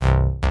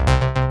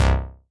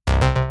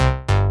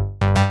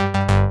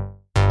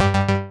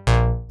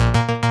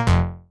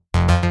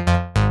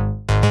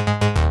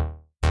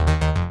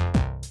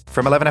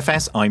From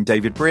 11FS, I'm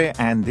David Breer,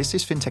 and this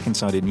is FinTech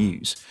Insider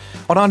News.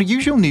 On our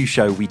usual news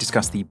show, we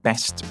discuss the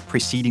best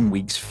preceding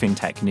week's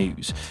FinTech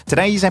news.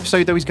 Today's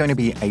episode, though, is going to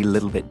be a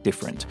little bit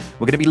different.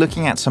 We're going to be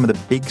looking at some of the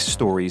big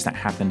stories that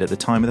happened at the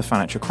time of the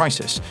financial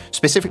crisis,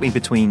 specifically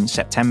between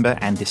September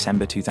and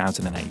December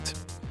 2008.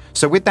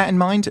 So with that in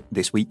mind,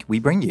 this week we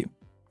bring you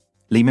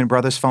Lehman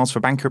Brothers files for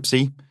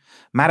bankruptcy,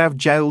 Madoff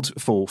jailed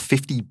for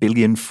 50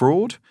 billion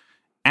fraud,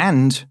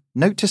 and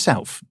note to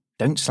self,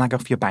 don't slag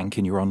off your bank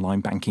in your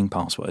online banking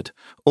password.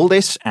 All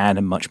this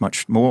and much,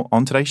 much more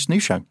on today's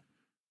news show.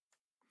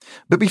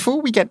 But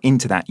before we get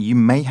into that, you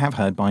may have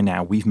heard by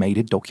now we've made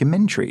a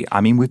documentary. I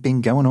mean, we've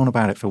been going on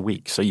about it for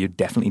weeks, so you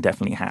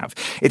definitely have.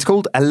 It's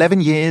called 11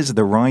 Years,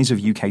 The Rise of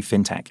UK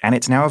FinTech, and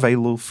it's now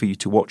available for you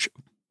to watch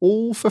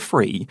all for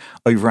free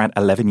over at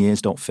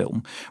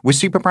 11years.film. We're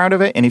super proud of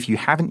it, and if you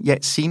haven't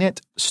yet seen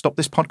it, stop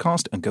this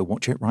podcast and go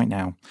watch it right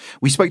now.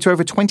 We spoke to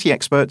over 20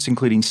 experts,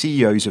 including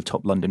CEOs of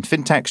top London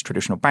fintechs,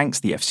 traditional banks,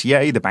 the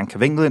FCA, the Bank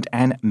of England,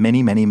 and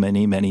many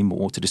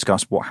more to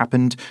discuss what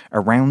happened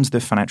around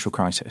the financial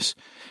crisis.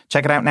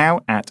 Check it out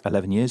now at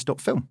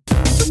 11years.film.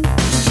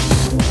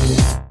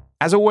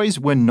 As always,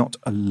 we're not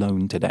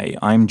alone today.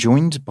 I'm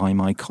joined by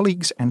my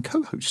colleagues and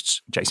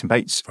co-hosts, Jason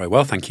Bates. Very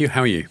well, thank you.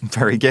 How are you?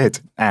 Very good.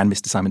 And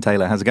Mr. Simon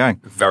Taylor. How's it going?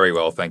 Very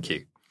well, thank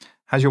you.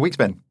 How's your week's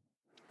been?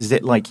 Is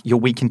it like your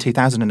week in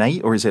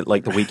 2008 or is it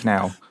like the week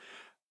now?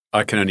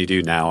 I can only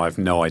do now. I have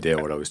no idea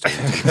what I was doing.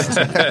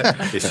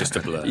 It's just a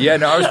blur. Yeah,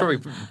 no,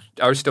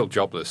 I was still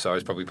jobless, so I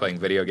was probably playing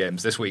video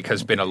games. This week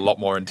has been a lot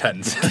more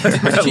intense.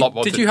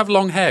 Did you have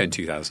long hair in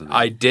 2000?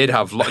 I did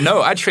have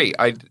no, actually,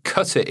 I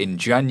cut it in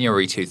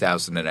January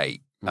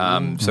 2008.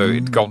 So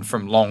it'd gone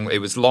from long. It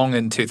was long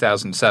in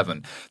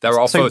 2007. There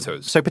are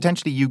photos. So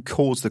potentially you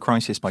caused the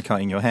crisis by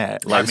cutting your hair,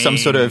 like some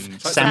sort of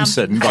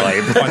Samson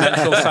vibe.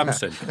 Financial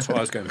Samson. That's what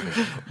I was going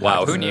for.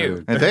 Wow, who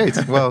knew?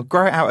 Indeed. Well,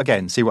 grow it out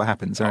again. See what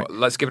happens. Right?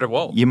 Let's give it a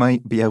whirl. You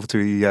might be able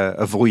to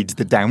avoid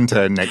the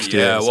downturn next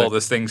year. Yeah, well,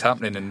 there's things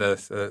happening in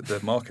the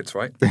markets,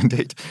 right?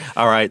 Indeed.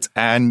 All right.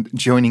 And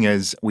joining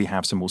us, we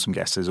have some awesome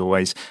guests as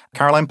always.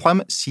 Caroline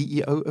Plum,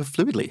 CEO of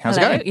Fluidly. How's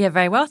it going? Yeah,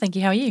 very well. Thank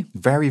you. How are you?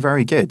 Very,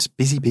 very good.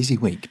 Busy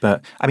week.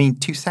 But I mean,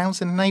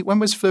 2008, when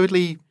was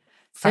Fluidly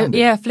founded?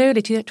 Yeah,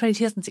 Fluidly,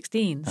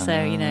 2016. So,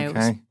 it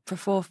was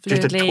before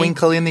Fluidly. Just a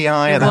twinkle in the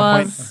eye at that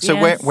point. So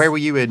yes. where were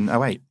you in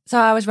 08? So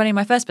I was running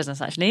my first business,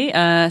 actually.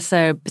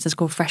 So a business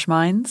called Fresh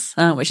Minds,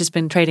 which has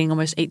been trading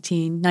almost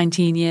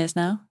 19 years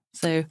now.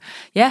 So,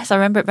 yes, I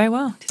remember it very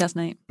well,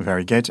 2008.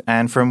 Very good.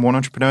 And from one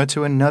entrepreneur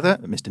to another,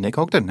 Mr. Nick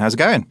Ogden. How's it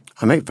going?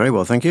 Hi, mate. Very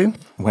well, thank you.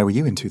 Where were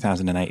you in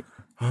 2008?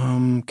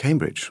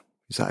 Cambridge.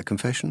 Is that a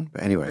confession?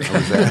 But anyway, I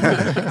was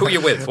there. Who are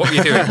you with? What were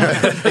you doing?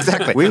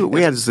 Exactly.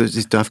 We had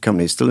this daft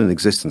company, it's still in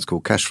existence,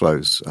 called Cash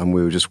Flows, and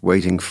we were just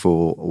waiting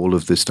for all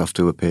of this stuff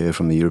to appear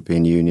from the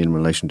European Union in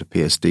relation to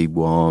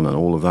PSD1 and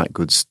all of that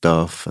good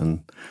stuff,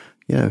 and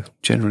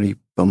generally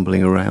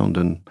bumbling around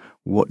and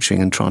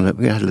watching and trying to.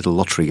 We had a little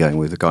lottery going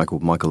with a guy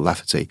called Michael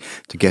Lafferty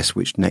to guess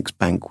which next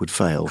bank would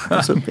fail.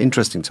 It's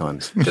interesting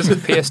times.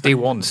 Doesn't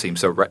PSD1 seem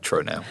so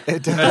retro now?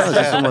 It does.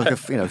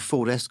 It's like a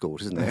Ford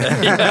Escort, isn't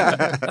it?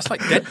 Yeah. That's like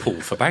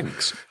Deadpool for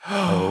banks.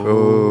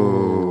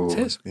 Oh, it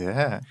is.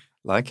 Yeah,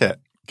 like it.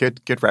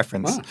 Good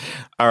reference. Wow.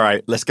 All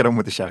right, let's get on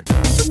with the show.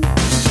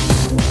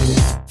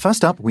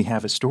 First up, we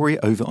have a story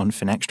over on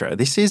Finextra.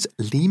 This is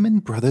Lehman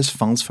Brothers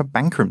files for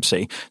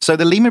bankruptcy. So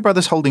the Lehman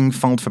Brothers holding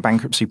filed for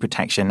bankruptcy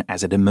protection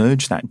as it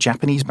emerged that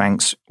Japanese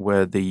banks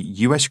were the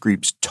US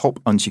group's top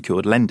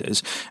unsecured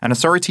lenders, and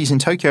authorities in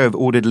Tokyo have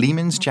ordered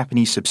Lehman's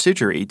Japanese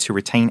subsidiary to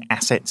retain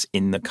assets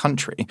in the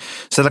country.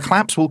 So the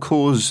collapse will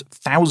cause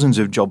thousands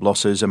of job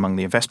losses among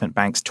the investment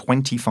bank's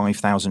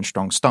 25,000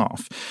 strong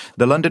staff.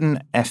 The London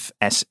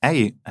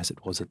FSA, as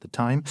it was at the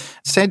time,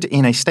 said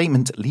in a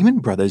statement, Lehman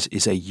Brothers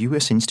is a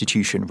US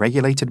institution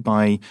regulated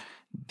by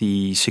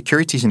the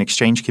Securities and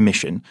Exchange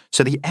Commission.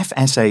 So the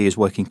FSA is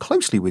working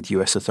closely with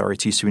US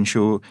authorities to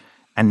ensure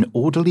an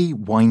orderly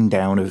wind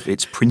down of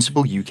its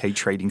principal UK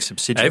trading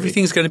subsidiary.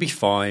 Everything's going to be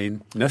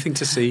fine. Nothing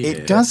to see here.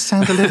 It does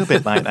sound a little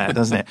bit like that,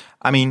 doesn't it?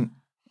 I mean,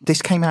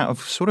 this came out of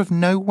sort of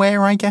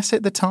nowhere, I guess,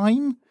 at the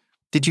time.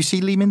 Did you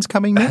see Lehman's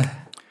coming, Nick?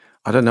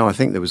 I don't know. I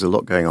think there was a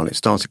lot going on.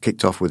 It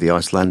kicked off with the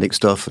Icelandic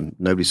stuff, and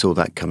nobody saw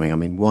that coming. I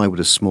mean, why would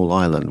a small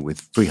island with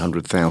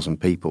 300,000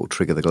 people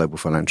trigger the global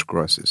financial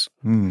crisis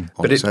on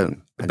its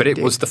own? But it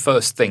was the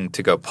first thing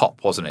to go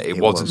pop, wasn't it? It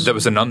wasn't. There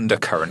was an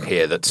undercurrent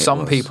here that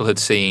some people had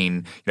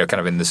seen, kind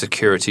of in the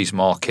securities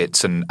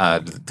markets and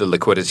the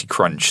liquidity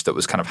crunch that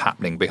was kind of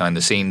happening behind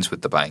the scenes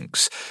with the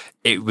banks.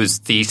 It was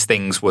these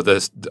things were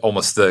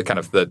almost the kind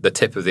of the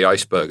tip of the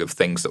iceberg of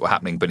things that were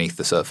happening beneath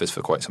the surface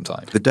for quite some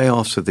time. The day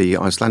after the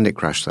Icelandic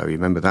crash, though, you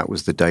remember that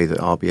was the day that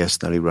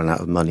RBS nearly ran out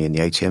of money and the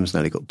ATMs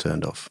nearly got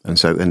turned off. And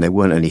there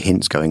weren't any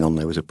hints going on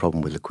there was a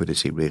problem with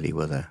liquidity, really,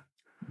 were there?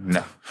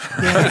 No.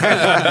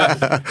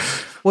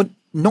 Well,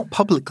 not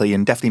publicly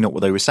and definitely not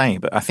what they were saying.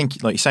 But I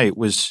think, like you say,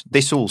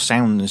 this all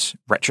sounds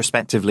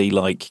retrospectively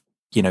like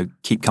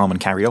keep calm and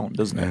carry on,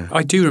 doesn't it?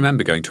 I do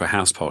remember going to a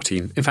house party.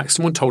 In fact,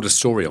 someone told a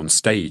story on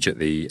stage at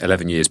the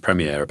 11 Years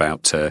premiere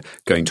about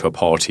going to a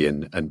party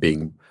and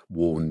being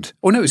warned.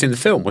 Oh, no, it was in the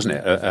film, wasn't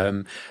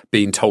it?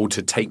 Being told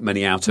to take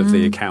money out of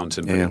the account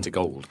and put it into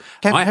gold.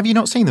 Have you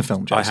not seen the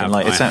film, Jason?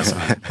 I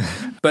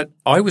have. But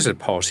I was at a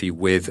party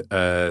with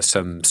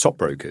some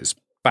stockbrokers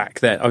back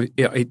then.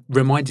 It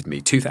reminded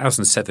me,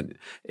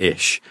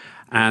 2007-ish.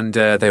 And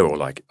they were all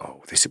like,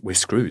 "Oh, we're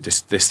screwed.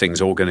 This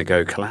thing's all going to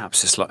go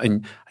collapse." It's like,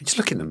 and I just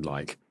look at them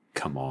like,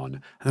 "Come on!"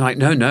 And they're like,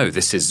 "No,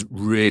 this is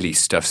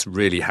stuff's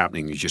really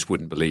happening. You just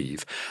wouldn't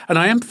believe." And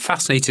I am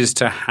fascinated as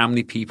to how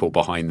many people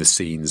behind the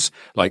scenes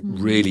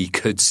really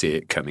could see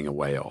it coming a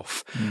way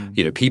off.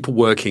 People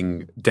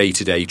working day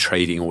to day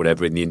trading or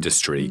whatever in the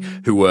industry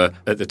who were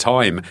at the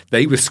time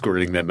they were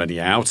squirreling their money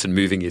out and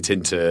moving it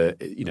into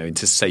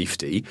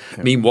safety.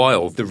 Yeah.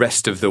 Meanwhile, the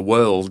rest of the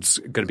world's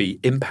going to be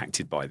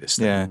impacted by this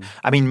thing. Yeah,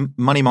 I mean,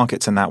 money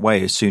markets in that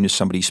way. As soon as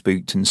somebody's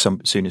spooked and as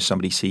soon as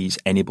somebody sees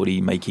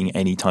anybody making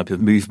any type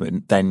of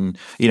movement, then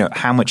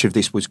how much of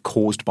this was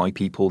caused by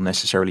people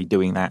necessarily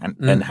doing that,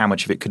 and how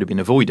much of it could have been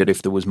avoided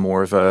if there was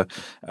more of a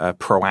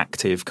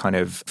proactive kind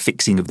of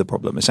fixing of the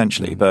problem,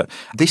 essentially. But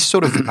this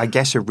sort of, I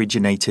guess,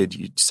 originated.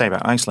 You say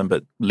about Iceland,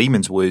 but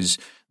Lehman's was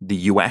the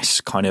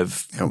US kind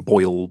of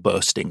boil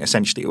bursting,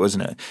 essentially,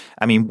 wasn't it?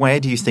 I mean, where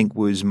do you think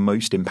was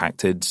most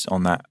impacted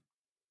on that?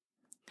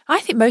 I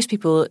think most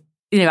people.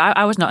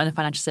 I was not in the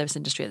financial service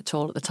industry at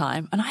all at the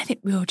time. And I think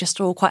we were just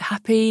all quite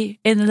happy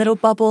in the little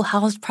bubble.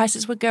 House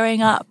prices were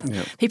going up.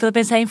 Yep. People have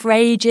been saying for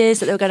ages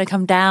that they were going to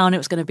come down. It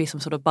was going to be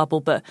some sort of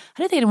bubble. But I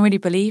don't think anyone really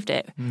believed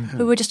it. Mm-hmm.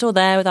 We were just all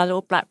there with our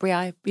little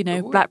BlackBerry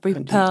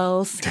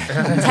pearls,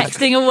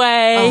 texting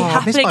away,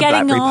 happily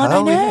getting on.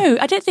 Pearl, I know.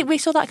 I don't think we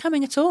saw that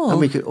coming at all. And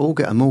we could all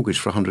get a mortgage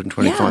for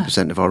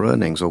 125% of our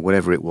earnings or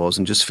whatever it was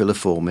and just fill a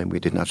form in. We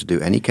didn't have to do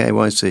any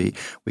KYC.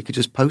 We could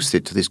just post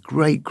it to this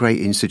great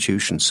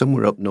institution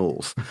somewhere up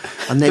north.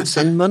 And they'd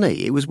send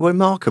money. It was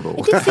remarkable.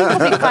 It did seem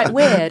probably quite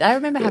weird. I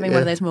remember having one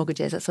of those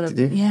mortgages at sort of,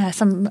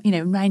 some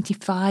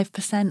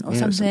 95% or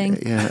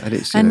something. And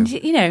it's,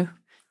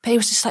 but it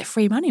was just like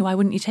free money. Why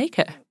wouldn't you take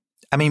it?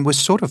 I mean, we're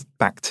sort of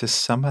back to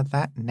some of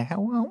that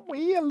now, aren't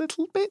we? A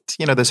little bit.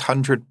 There's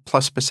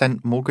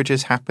 100+%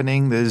 mortgages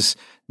happening. There's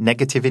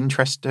negative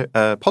interest,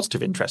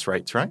 positive interest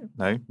rates, right?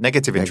 No,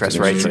 negative interest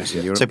rates.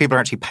 So people are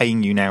actually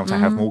paying you now to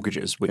have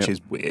mortgages, which is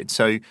weird.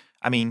 So,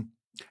 I mean,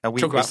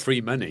 talk about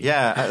free money.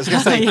 Yeah, I was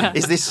going to say,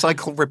 is this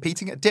cycle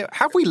repeating it?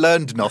 Have we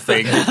learned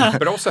nothing?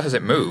 But also, has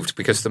it moved?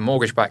 Because the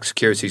mortgage-backed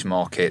securities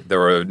market,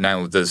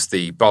 there's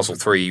the Basel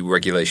III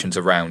regulations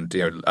around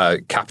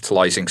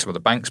capitalising some of the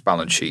banks'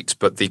 balance sheets,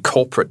 but the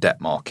corporate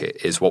debt market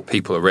is what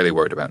people are really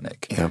worried about,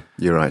 Nick. Yeah,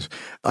 you're right.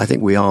 I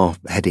think we are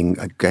heading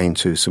again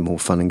to some more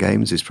fun and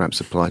games, is perhaps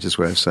the politest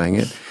way of saying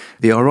it.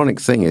 The ironic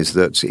thing is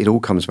that it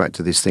all comes back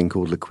to this thing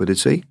called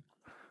liquidity,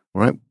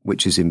 right,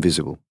 which is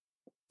invisible.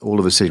 All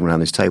of us sitting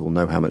around this table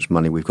know how much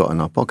money we've got in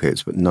our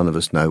pockets, but none of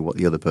us know what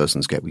the other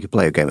person's get. We could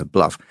play a game of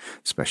bluff,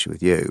 especially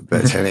with you.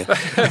 But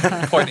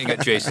pointing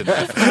at Jason.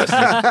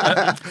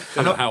 I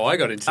don't know how I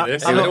got into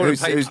this. I don't want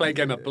to play a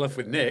game of bluff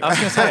with Nick. I was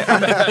going to say,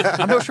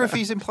 I'm not sure if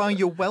he's implying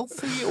you're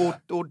wealthy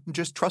or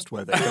just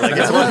trustworthy. Or not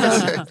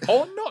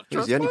trustworthy.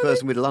 He's the only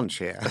person with lunch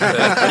here.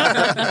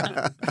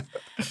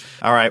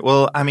 All right.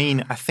 Well, I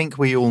mean, I think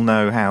we all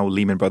know how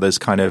Lehman Brothers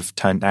kind of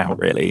turned out,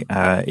 really.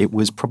 It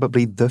was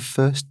probably the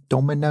first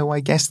domino, I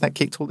guess, that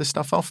kicked all this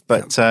stuff off.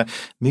 But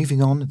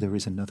moving on, there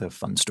is another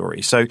fun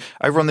story. So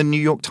over on the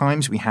New York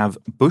Times, we have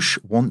Bush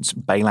wants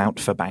bailout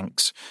for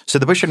banks. So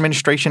the Bush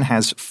administration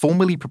has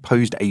formally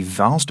proposed a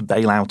vast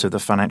bailout of the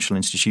financial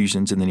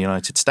institutions in the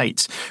United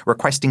States,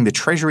 requesting the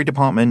Treasury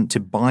Department to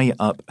buy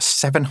up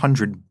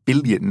 $700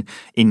 billion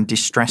in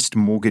distressed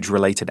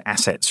mortgage-related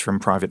assets from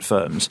private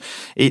firms.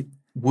 It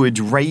would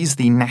raise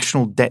the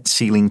national debt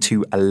ceiling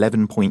to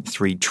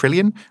 $11.3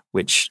 trillion,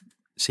 which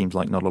seems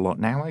like not a lot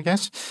now, I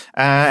guess.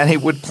 And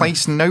it would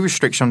place no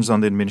restrictions on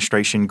the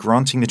administration,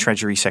 granting the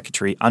Treasury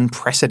Secretary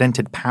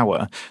unprecedented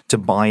power to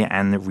buy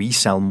and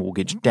resell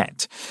mortgage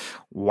debt.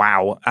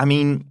 Wow. I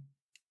mean,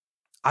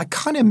 I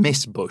kind of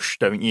miss Bush,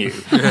 don't you?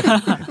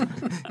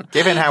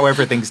 Given how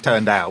everything's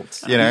turned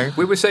out,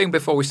 We were saying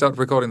before we started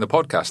recording the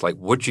podcast,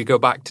 would you go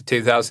back to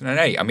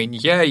 2008? I mean,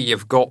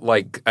 you've got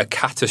a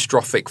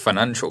catastrophic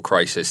financial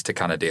crisis to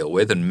kind of deal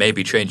with and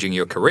maybe changing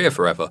your career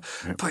forever.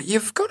 But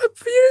you've got to,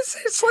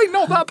 it's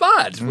not that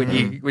bad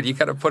when you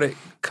kind of put it,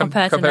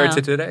 compare it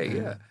to today.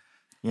 Yeah.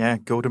 Yeah,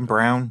 Gordon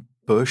Brown,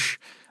 Bush.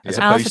 As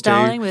Alistair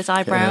Darling with his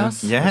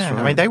eyebrows. Yeah,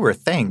 I mean, they were a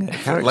thing.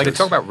 They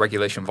talk about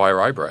regulation via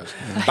eyebrows.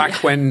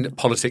 Back when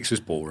politics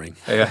was boring.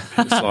 Yeah.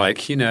 It's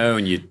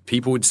and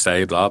people would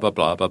say blah, blah,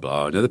 blah, blah,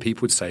 blah, and other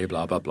people would say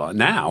blah, blah, blah.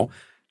 Now,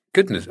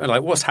 goodness,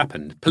 what's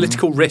happened?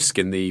 Political risk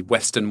in the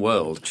Western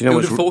world. Do you know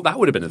would have thought that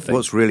would have been a thing.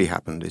 What's really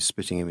happened is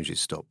Spitting Images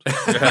stopped.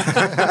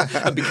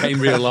 And became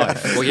real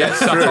life. Well, yeah,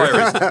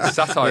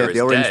 satire is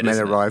the Orange dead, Men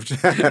arrived.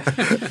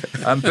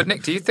 But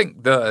Nick, do you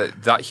think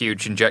that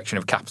huge injection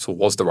of capital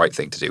was the right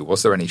thing to do?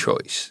 Was there any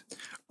choice?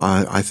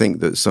 I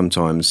think that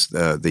sometimes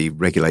the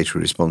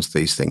regulatory response to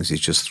these things is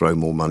just throw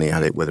more money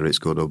at it, whether it's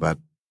good or bad.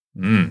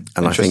 And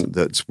I think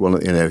that's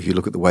if you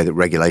look at the way that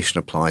regulation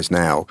applies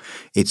now,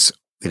 it's,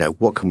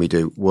 what can we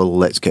do? Well,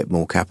 let's get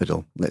more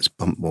capital. Let's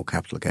pump more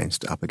capital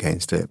up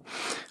against it.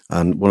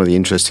 And one of the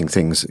interesting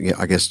things,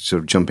 I guess, sort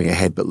of jumping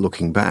ahead, but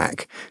looking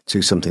back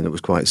to something that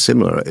was quite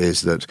similar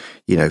is that,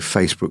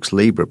 Facebook's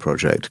Libra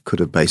project could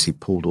have basically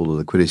pulled all the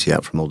liquidity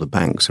out from all the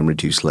banks and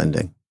reduced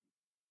lending.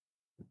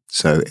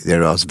 So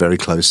there are very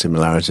close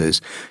similarities,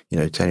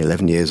 10,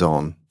 11 years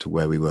on to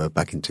where we were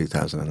back in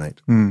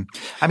 2008.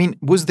 I mean,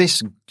 was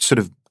this sort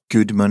of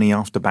good money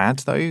after bad,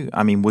 though?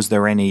 I mean, was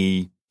there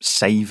any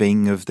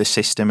saving of the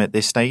system at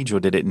this stage, or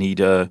did it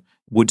need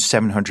would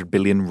 700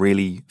 billion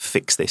really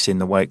fix this in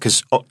the way?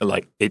 Because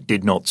it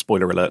did not,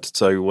 spoiler alert.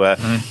 So,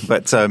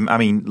 but I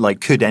mean,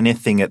 could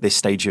anything at this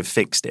stage have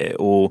fixed it,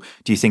 or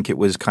do you think it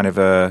was kind of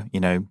a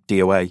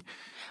DOA?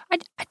 I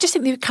just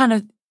think they kind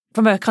of,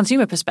 from a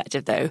consumer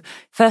perspective, though,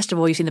 first of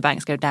all, you've seen the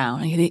banks go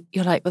down, and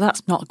you're like, well,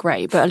 that's not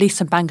great, but at least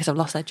some bankers have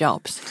lost their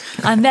jobs.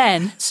 And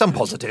then some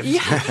positives.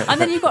 Yeah, and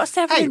then you've got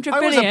 700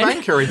 billion. I was a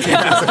banker in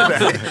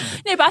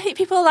 2008. No, but I think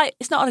people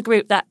it's not a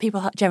group that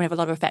people generally have a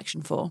lot of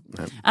affection for.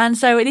 No. And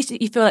so at least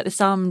you feel like there's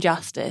some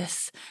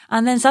justice.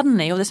 And then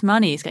suddenly all this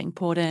money is getting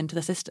poured into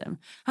the system.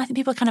 I think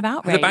people are kind of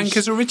outraged. The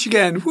bankers are rich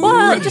again. Woo.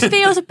 Well, it just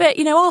feels a bit,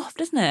 off,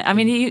 doesn't it? I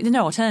mean, there's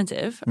no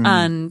alternative.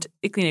 And,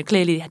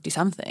 clearly they had to do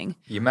something.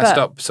 You messed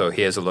up, so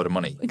here's a lot of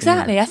money.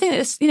 Exactly. I think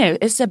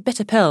it's a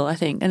bitter pill, I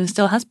think, and it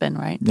still has been,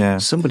 right? Yeah.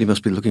 Somebody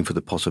must be looking for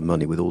the pot of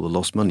money with all the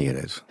lost money in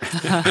it.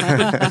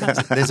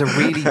 There's a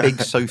really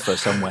big sofa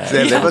somewhere.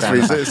 Yeah, there must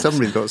be.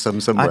 Somebody's got some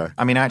somewhere.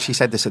 I mean, I actually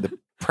said this at the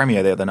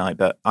premiere the other night,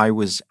 but I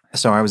was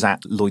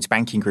at Lloyds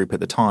Banking Group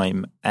at the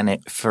time, and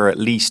for at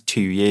least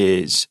 2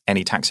 years,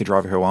 any taxi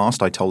driver who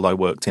asked, I told I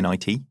worked in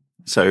IT.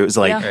 So it was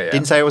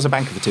didn't say I was a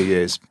banker for 2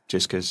 years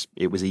just because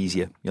it was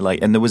easier.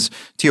 And there was,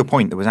 to your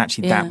point, there was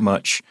actually that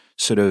much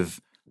sort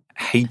of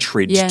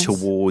hatred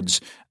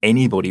towards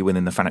anybody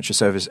within the financial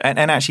service. And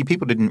actually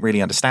people didn't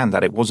really understand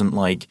that. It wasn't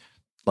like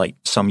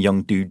some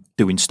young dude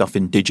doing stuff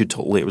in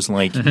digital. It was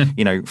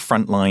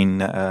frontline,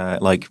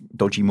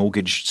 dodgy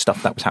mortgage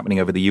stuff that was happening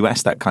over the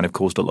US that kind of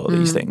caused a lot of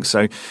these things.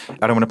 So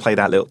I don't want to play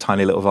that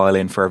tiny little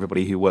violin for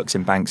everybody who works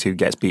in banks who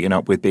gets beaten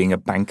up with being a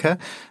banker.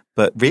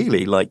 But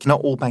really,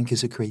 not all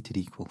bankers are created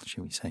equal,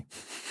 shall we say?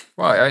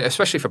 Well,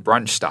 especially for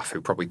branch staff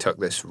who probably took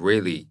this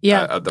really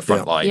at the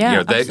front line.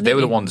 Yeah, they were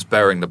the ones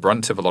bearing the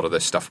brunt of a lot of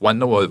this stuff when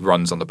there were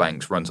runs on the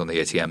banks, runs on the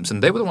ATMs,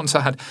 and they were the ones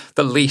that had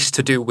the least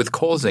to do with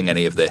causing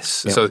any of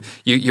this. Yeah. So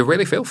you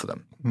really feel for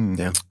them.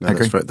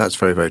 That's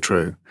very, very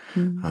true.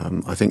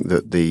 I think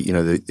that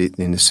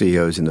the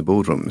CEOs in the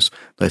boardrooms,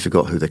 they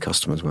forgot who their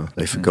customers were.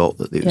 They forgot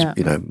that it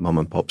was mum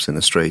and pops in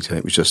the street, and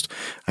it was just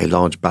a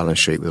large balance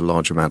sheet with a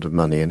large amount of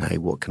money. And hey,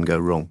 what can go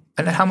wrong?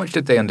 And how much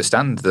did they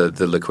understand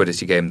the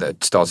liquidity game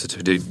that started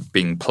to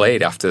being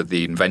played after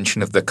the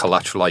invention of the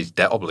collateralized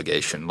debt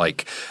obligation?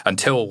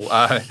 Until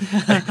the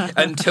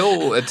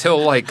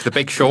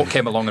Big Short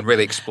came along and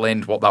really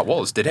explained what that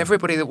was. Did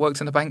everybody that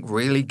worked in the bank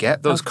really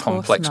get those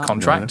complex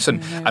contracts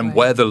and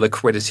where the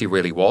liquidity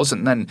really was?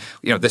 And then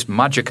this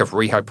magic of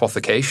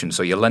rehypothecation.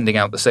 So you're lending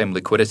out the same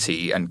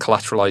liquidity and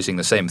collateralizing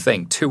the same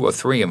thing 2 or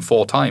 3 and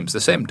 4 times.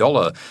 The same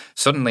dollar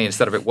suddenly,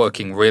 instead of it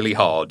working really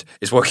hard,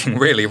 is working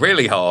really,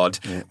 really hard.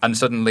 Yeah. And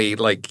suddenly,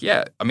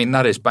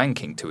 that is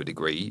banking to a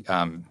degree.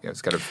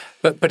 It's kind of,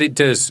 but it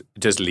does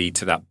lead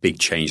to that big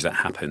change that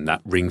happened,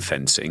 that ring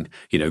fencing.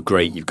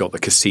 Great, you've got the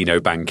casino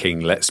banking.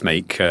 Let's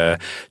make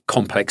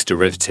complex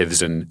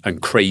derivatives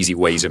and crazy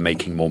ways of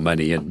making more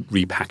money and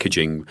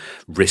repackaging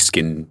risk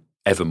in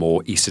ever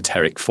more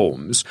esoteric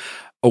forms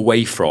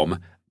away from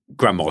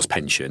grandma's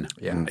pension,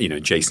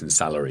 Jason's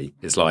salary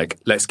is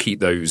let's keep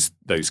those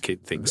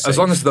things safe. As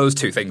long as those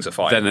two things are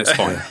fine. Then it's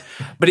fine.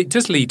 But it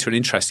does lead to an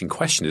interesting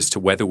question as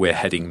to whether we're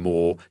heading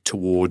more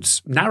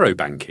towards narrow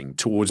banking,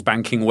 towards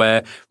banking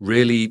where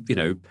really,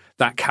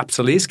 that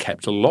capital is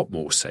kept a lot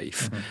more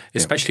safe,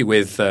 especially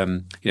with,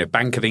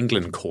 Bank of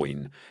England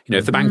coin.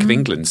 If the Bank of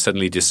England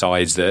suddenly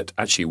decides that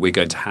actually we're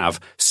going to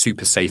have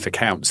super safe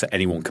accounts that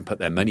anyone can put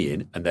their money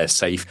in and they're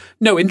safe,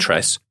 no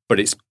interest, but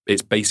it's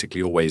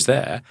basically always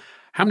there.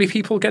 How many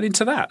people get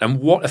into that? And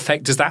what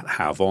effect does that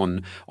have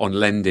on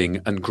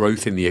lending and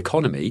growth in the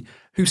economy?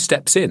 Who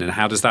steps in and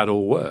how does that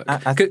all work?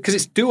 Because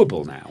it's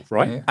doable now,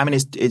 right? Yeah. I mean,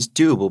 it's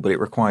doable, but it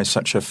requires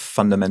such a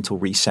fundamental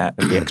reset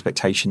of the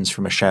expectations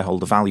from a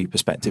shareholder value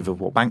perspective of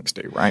what banks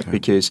do, right? Okay.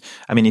 Because,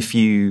 I mean, I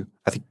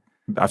think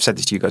I've said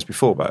this to you guys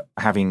before, but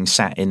having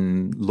sat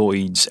in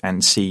Lloyds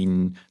and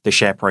seen the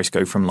share price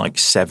go from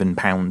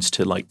 £7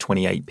 to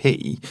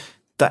 28p,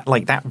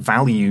 that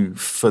value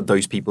for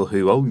those people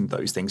who own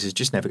those things is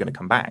just never going to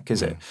come back,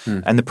 is it?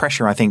 And the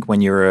pressure, I think,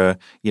 when you're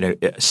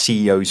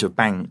CEOs of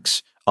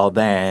banks are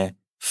there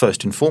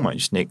first and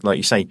foremost, Nick, like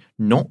you say,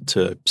 not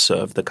to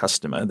serve the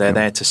customer. They're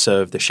there to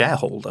serve the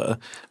shareholder.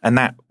 And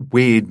that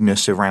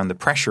weirdness around the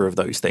pressure of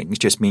those things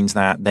just means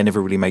that they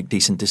never really make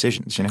decent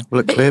decisions,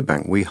 Well, at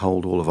Clearbank, we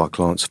hold all of our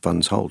clients'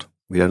 funds hold.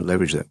 We don't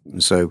leverage that.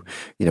 And so,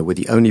 we're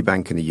the only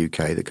bank in the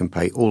UK that can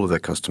pay all of their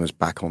customers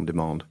back on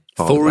demand.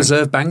 Full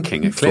reserve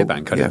banking at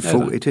Clearbank. I didn't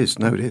know that. It is.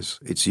 No, it is.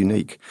 It's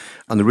unique.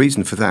 And the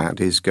reason for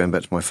that is, going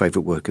back to my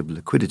favourite work of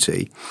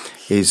liquidity,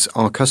 is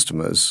our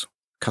customers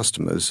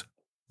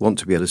want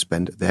to be able to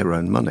spend their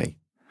own money.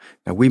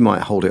 Now, we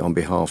might hold it on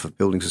behalf of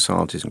building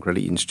societies and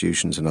credit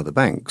institutions and other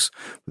banks,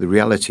 but the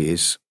reality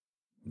is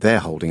they're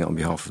holding it on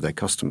behalf of their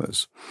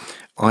customers.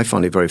 I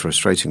find it very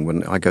frustrating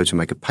when I go to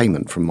make a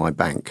payment from my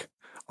bank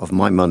of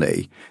my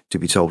money to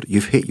be told,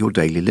 you've hit your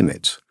daily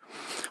limit.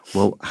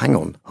 Well, hang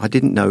on. I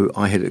didn't know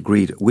I had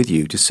agreed with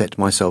you to set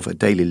myself a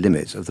daily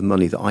limit of the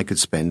money that I could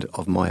spend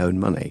of my own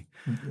money.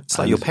 It's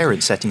like your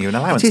parents setting you an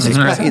allowance.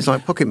 It's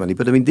like pocket money.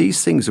 But I mean,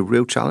 these things are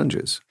real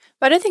challenges.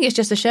 But I don't think it's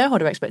just the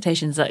shareholder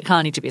expectations that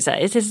can't need to be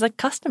set. It is the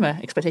customer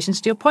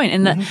expectations, to your point,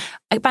 in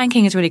that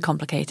banking is really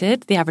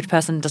complicated. The average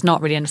person does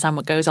not really understand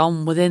what goes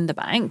on within the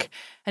bank.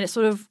 And it's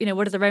sort of,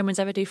 what do the Romans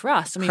ever do for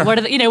us? I mean,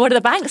 what do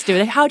the banks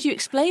do? How do you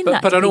explain that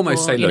to But I'd people,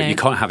 almost say, look, you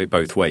can't have it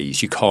both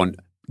ways. You can't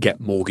get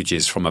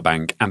mortgages from a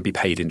bank and be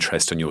paid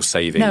interest on your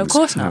savings. No, of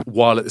course not.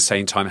 While at the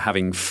same time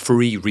having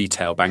free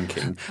retail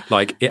banking.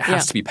 Like, it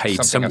has to be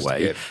paid some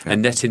way.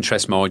 And net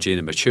interest margin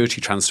and maturity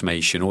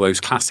transformation, all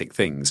those classic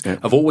things,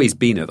 have always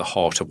been at the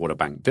heart of what a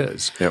bank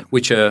does,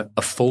 which a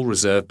full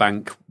reserve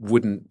bank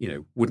wouldn't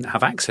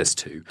have access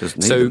to.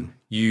 So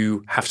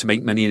you have to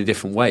make money in a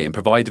different way and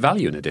provide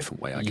value in a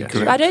different way, I guess.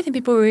 But I don't think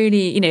people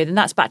really, and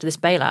that's back to this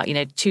bailout,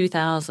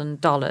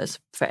 $2,000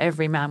 for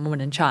every man,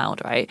 woman and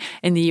child, right,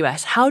 in the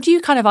US. How do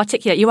you kind of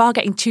articulate you are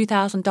getting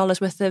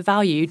 $2,000 worth of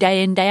value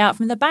day in, day out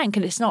from the bank,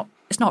 and it's not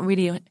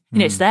really,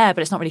 it's there,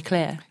 but it's not really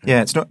clear.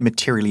 Yeah, it's not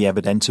materially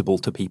evidentable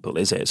to people,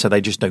 is it? So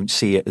they just don't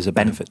see it as a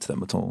benefit to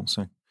them at all.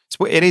 So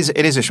it is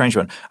a strange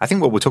one. I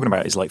think what we're talking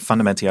about is, like,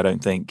 fundamentally, I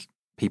don't think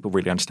people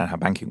really understand how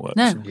banking works.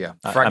 No. Yeah.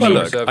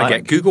 I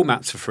get Google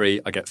Maps for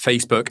free, I get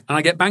Facebook, and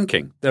I get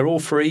banking. They're all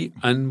free,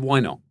 and why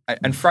not?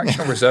 And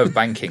fractional reserve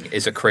banking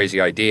is a crazy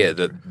idea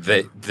that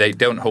they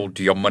don't hold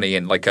your money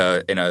in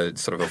in a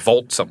sort of a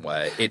vault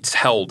somewhere. It's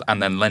held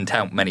and then lent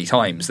out many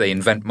times. They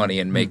invent money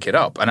and make it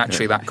up. And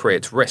actually that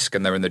creates risk,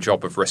 and they're in the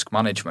job of risk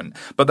management.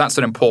 But that's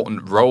an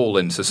important role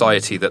in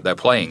society that they're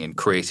playing in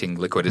creating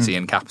liquidity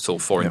and capital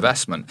for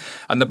investment.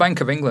 And the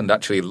Bank of England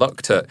actually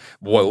looked at,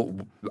 well,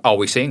 are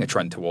we seeing a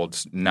trend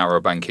towards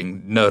narrow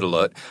banking? Nerd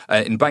alert.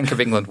 In Bank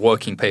of England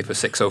Working Paper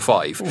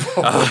 605,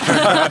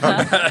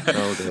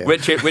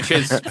 which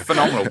is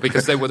phenomenal,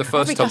 because they were the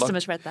first to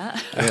customers read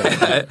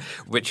that.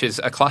 Which is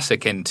a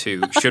classic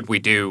into should we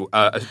do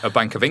a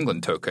Bank of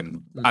England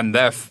token, and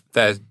their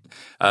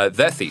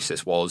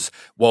thesis was,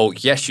 well,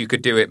 yes, you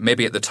could do it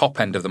maybe at the top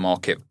end of the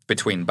market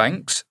between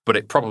banks, but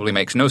it probably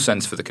makes no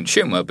sense for the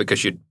consumer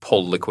because you'd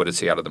pull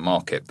liquidity out of the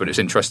market. But it's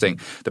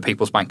interesting, the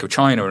People's Bank of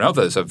China and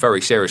others are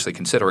very seriously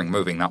considering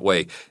moving that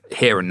way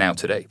here and now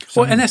today.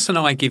 Well,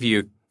 NS&I give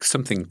you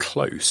something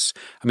close.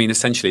 I mean,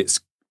 essentially it's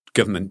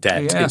government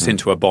debt. It's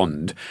into a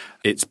bond.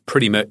 It's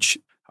pretty much,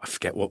 I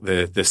forget what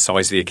the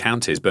size of the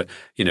account is, but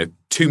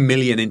 2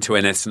 million into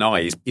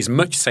NS&I is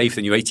much safer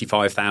than your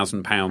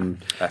 £85,000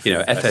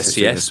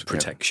 FSCS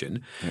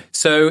protection. Yeah.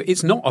 So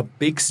it's not a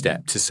big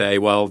step to say,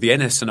 well, the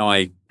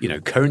NS&I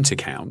current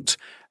account,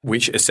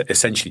 which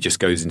essentially just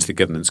goes into the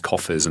government's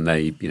coffers, and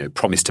they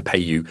promise to pay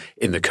you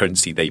in the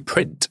currency they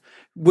print,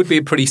 would be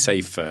a pretty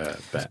safe bet.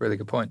 That's a really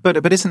good point.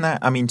 But isn't that,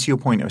 I mean, to your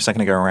point a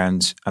second ago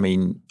around, I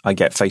mean, I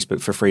get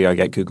Facebook for free, I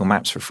get Google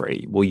Maps for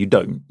free. Well, you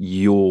don't.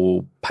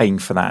 You're paying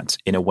for that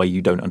in a way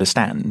you don't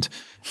understand.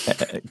 Do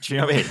you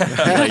know what I mean?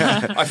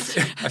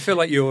 I feel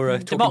like you're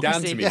talking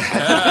down to me.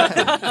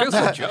 Feels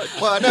like judge.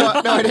 Well, no,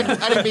 I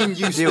didn't mean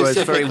you specifically. You were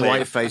very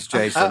white-faced,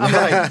 Jason. I'm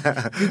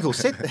like, Google,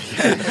 sit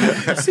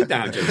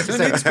down, Jason. Let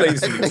me explain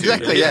something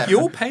exactly, to you. Yeah.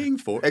 You're paying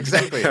for it.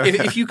 Exactly.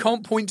 If you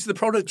can't point to the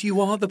product,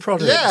 you are the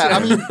product. Yeah, I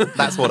mean,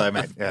 that's what I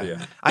meant.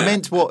 Yeah. I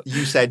meant what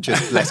you said,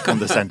 just less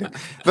condescending.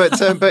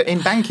 But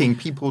in banking,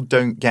 people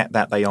don't get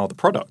that they are the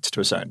product to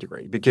a certain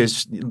degree,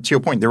 because to your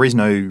point, there is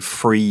no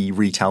free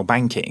retail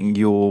banking.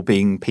 You're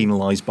being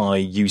penalised by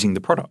using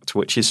the product,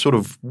 which is sort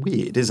of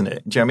weird, isn't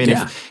it? Do you know what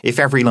I mean? If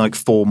every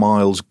 4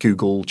 miles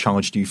Google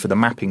charged you for the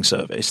mapping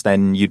service,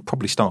 then you'd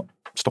probably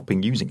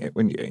stopping using it,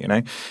 wouldn't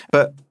you?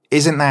 But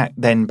isn't that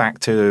then back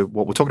to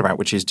what we're talking about,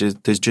 which is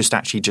there's just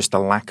a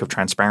lack of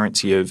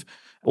transparency of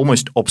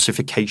almost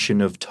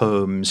obfuscation of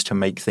terms to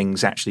make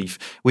things actually.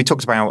 We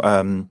talked about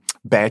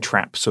bear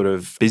trap sort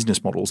of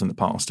business models in the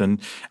past, and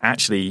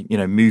actually,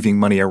 moving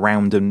money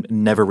around and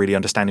never really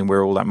understanding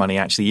where all that money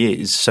actually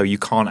is, so you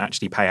can't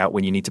actually pay out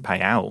when you need to pay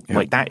out.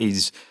 Yeah. That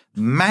is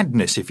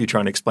madness if you're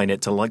trying to explain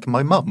it to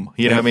my mum.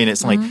 You know what I mean?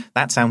 It's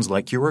that sounds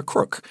like you're a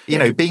crook.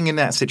 Being in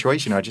that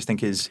situation, I just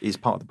think is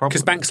part of the problem.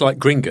 Because banks like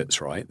Gringotts,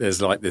 right? There's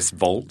this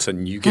vault,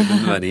 and you give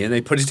them money and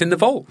they put it in the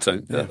vault. So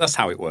that's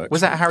how it works.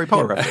 Was that a Harry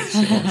Potter reference?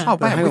 Oh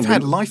man, we've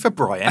had Life of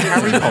Brian,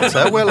 Harry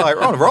Potter.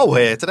 We're on a roll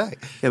here today.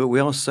 Yeah, but we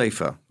are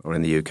safer, or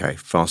in the UK,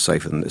 far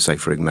safer than, say,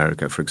 for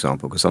America, for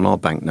example, because on our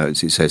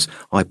banknotes it says,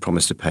 I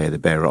promise to pay the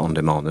bearer on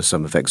demand the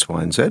sum of X,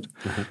 Y, and Z.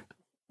 Mm-hmm.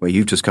 where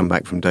you've just come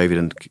back from David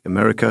and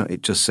America,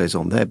 it just says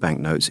on their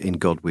banknotes, "In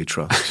God we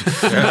trust."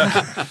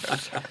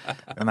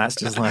 And that's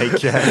just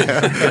like,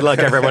 good luck,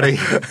 everybody.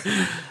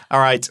 All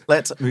right,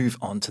 let's move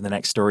on to the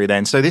next story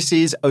then. So this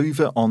is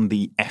over on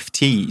the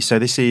FT. So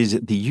this is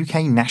the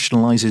UK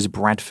nationalises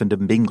Bradford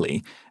and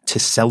Bingley to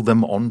sell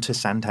them on to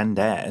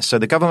Santander. So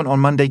the government on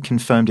Monday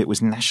confirmed it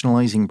was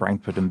nationalising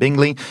Bradford and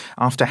Bingley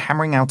after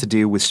hammering out a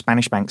deal with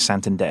Spanish bank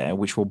Santander,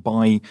 which will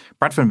buy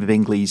Bradford and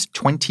Bingley's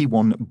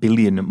 21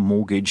 billion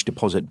mortgage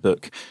deposit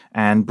book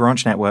and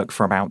branch network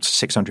for about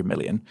 600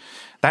 million.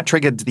 That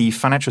triggered the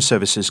Financial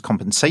Services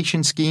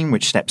Compensation Scheme,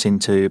 which steps in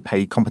to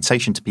pay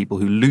compensation to people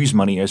who lose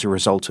money as a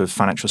result of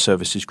financial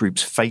services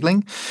groups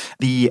failing.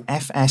 The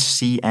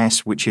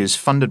FSCS, which is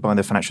funded by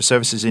the financial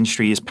services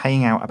industry, is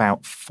paying out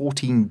about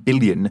 14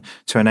 billion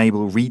to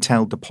enable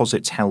retail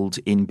deposits held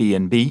in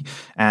BNB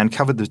and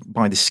covered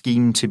by the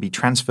scheme to be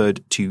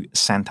transferred to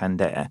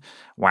Santander.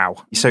 Wow.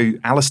 So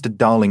Alistair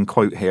Darling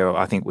quote here,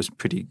 I think, was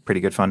pretty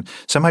good fun.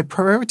 So my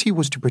priority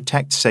was to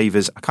protect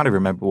savers. I can't even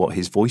remember what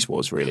his voice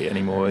was really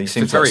anymore. He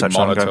seems very such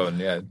monotone,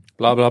 yeah.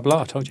 Blah, blah,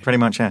 blah, I told you. Pretty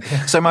much, yeah.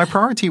 So my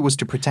priority was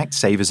to protect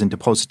savers and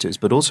depositors,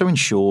 but also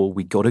ensure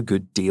we got a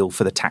good deal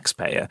for the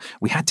taxpayer.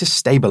 We had to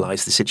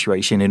stabilize the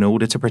situation in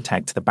order to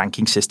protect the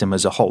banking system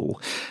as a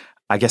whole.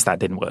 I guess that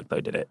didn't work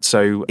though, did it?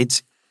 So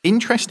it's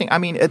interesting. I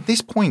mean, at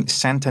this point,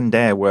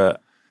 Santander were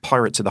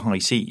pirates of the high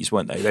seas,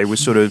 weren't they? They were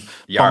sort of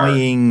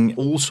buying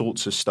all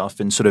sorts of stuff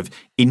and sort of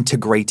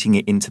integrating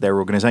it into their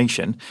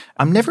organization.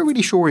 I'm never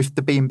really sure if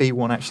the B&B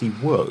one actually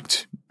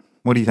worked.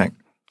 What do you think?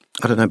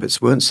 I don't know, but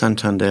weren't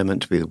Santander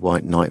meant to be the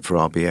white knight for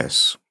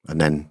RBS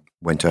and then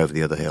went over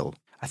the other hill?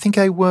 I think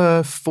they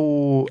were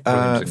for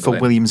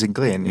Williams and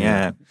Glyn,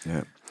 yeah.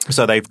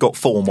 So they've got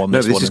form on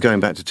this one. No, this is going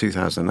back to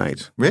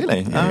 2008.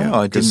 Really?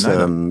 I didn't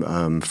know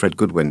that. Fred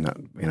Goodwin,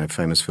 that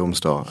famous film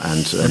star,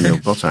 and Neil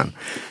Botan,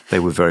 they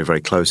were very,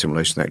 very close in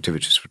relation to the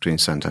activities between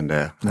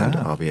Santander and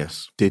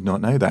RBS. Did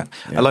not know that.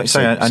 Yeah.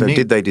 So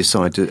did they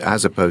decide to,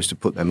 as opposed to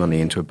put their money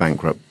into a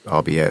bankrupt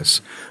RBS,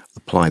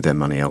 apply their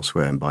money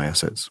elsewhere and buy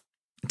assets?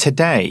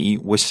 Today,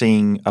 we're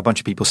seeing a bunch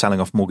of people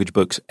selling off mortgage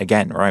books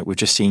again, right? We've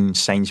just seen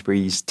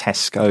Sainsbury's,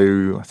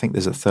 Tesco. I think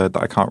there's a third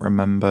that I can't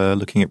remember.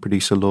 Looking at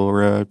producer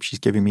Laura, she's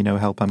giving me no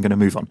help. I'm going to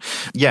move on.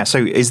 Yeah, so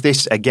is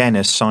this, again,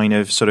 a sign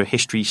of sort of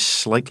history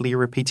slightly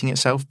repeating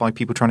itself by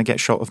people trying to get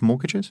shot of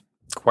mortgages?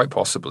 Quite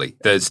possibly.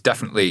 There's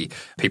definitely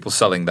people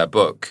selling their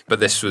book, but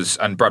this was,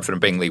 and Bradford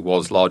and Bingley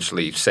was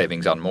largely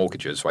savings and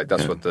mortgages, right?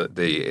 That's what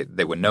they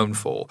were known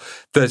for.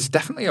 There's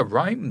definitely a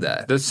rhyme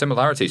there. There's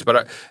similarities,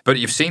 but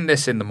you've seen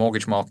this in the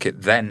mortgage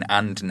market then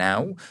and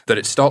now, that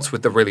it starts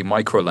with the really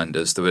micro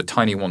lenders. There were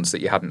tiny ones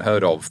that you hadn't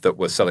heard of that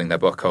were selling their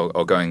book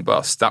or going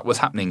bust. That was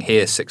happening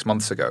here 6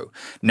 months ago.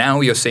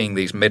 Now you're seeing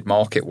these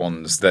mid-market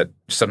ones that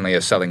suddenly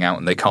are selling out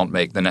and they can't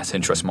make the net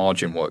interest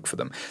margin work for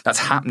them. That's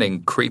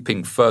happening,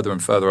 creeping further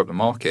and further up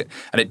the market.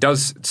 And it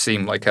does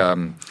seem like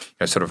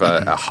sort of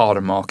a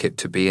harder market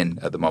to be in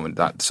at the moment,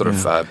 that sort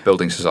of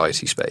building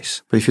society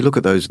space. But if you look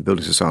at those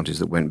building societies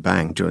that went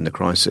bang during the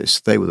crisis,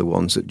 they were the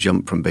ones that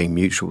jumped from being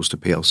mutuals to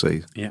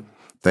PLCs. Yeah.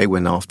 They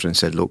went after and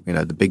said, look,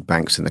 the big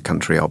banks in the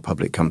country are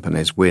public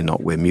companies. We're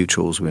not. We're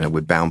mutuals.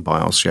 We're bound by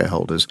our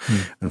shareholders.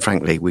 And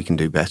frankly, we can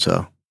do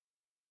better.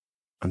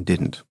 And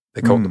didn't.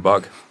 They caught the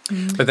bug.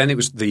 But then it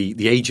was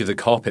the age of the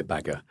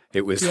carpetbagger.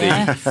 It was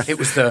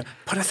the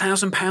put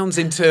 £1,000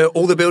 into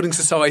all the building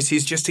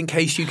societies just in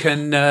case you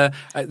can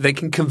they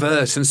can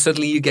convert and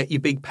suddenly you get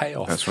your big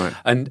payoff. That's right.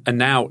 And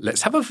now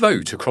let's have a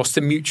vote across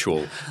the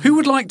mutual. Who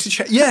would like to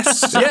change?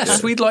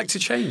 Yes, we'd like to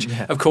change.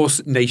 Yeah. Of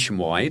course,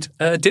 Nationwide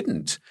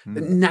didn't.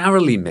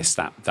 Narrowly missed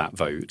that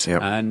vote,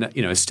 and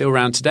it's still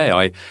around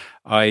today.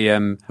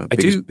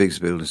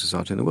 Biggest building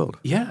society in the world.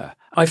 Yeah.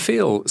 I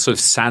feel sort of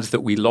sad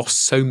that we lost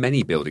so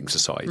many building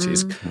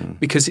societies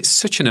because it's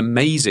such an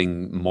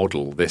amazing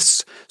model,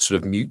 this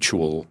sort of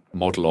mutual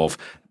model of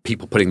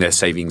people putting their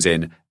savings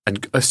in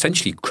and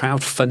essentially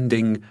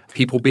crowdfunding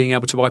people being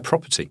able to buy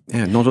property.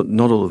 Yeah, not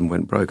all of them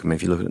went broke. I mean,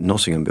 if you look at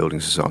Nottingham Building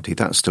Society,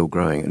 that's still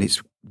growing and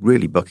it's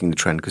really bucking the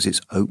trend because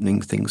it's opening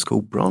things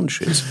called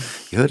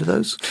branches. You heard of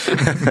those?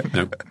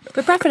 No.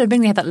 But Bradford and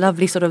Bingley had that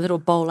lovely sort of little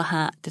bowler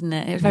hat, didn't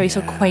it? It was a very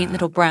sort of quaint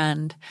little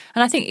brand.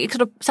 And I think it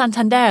sort of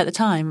Santander at the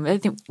time, I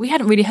think we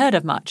hadn't really heard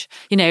of much.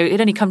 It had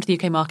only come to the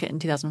UK market in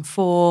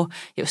 2004.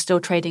 It was still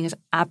trading as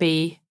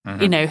Abbey.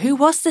 Who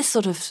was this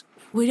sort of...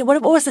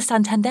 What was the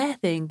Santander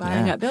thing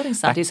buying up building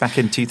societies? Back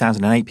in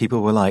 2008,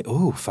 people were like,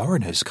 "Oh,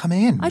 foreigners, come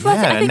in." I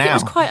think it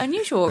was quite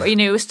unusual.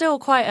 It was still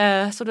quite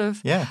a sort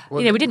of,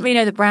 we didn't really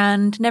know the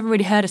brand, never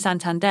really heard of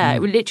Santander.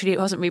 It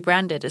wasn't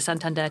rebranded as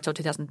Santander until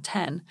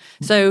 2010.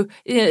 So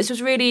this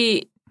was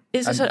really...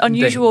 It's an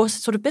unusual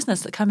sort of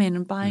business that come in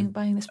and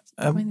buying this.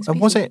 And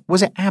was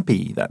it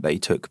Abbey that they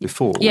took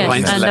before?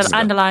 Yes,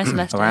 and Alliance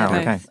Leicester. Oh, wow,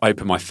 okay. I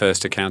opened my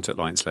first account at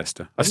Alliance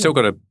Leicester. I've still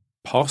got a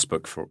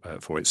passbook for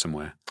it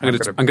somewhere. I'm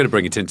going to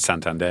bring it into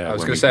Santander. I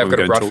was going to say I've got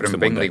a Bradford and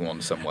Bingley one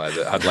somewhere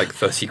that had like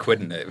 30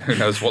 quid in it. Who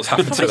knows what's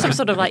happened to it? Some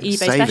sort of like eBay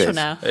special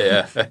now.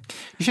 Yeah.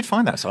 You should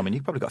find that, Simon.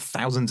 You've probably got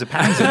thousands of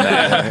pounds in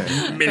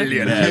there.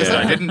 Millionaires.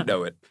 I didn't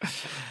know it.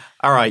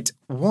 All right.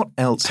 What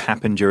else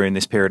happened during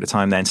this period of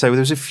time then? So there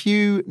was a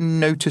few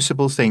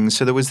noticeable things.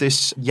 So there was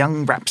this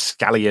young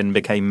rapscallion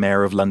became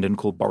mayor of London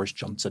called Boris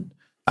Johnson.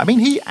 I mean,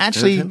 he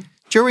actually,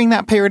 during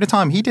that period of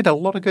time, he did a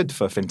lot of good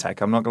for fintech.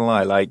 I'm not going to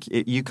lie. Like,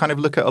 you kind of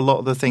look at a lot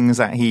of the things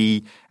that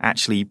he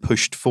actually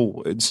pushed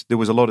forwards. There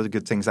was a lot of the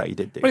good things that he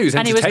did do. Well, he was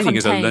And he was entertaining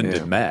as a contained.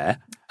 London mayor.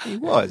 He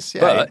was,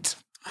 yeah. But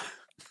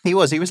He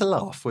was a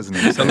laugh, wasn't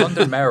he? the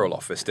London mayoral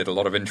office did a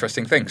lot of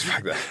interesting things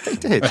back then. He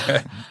did.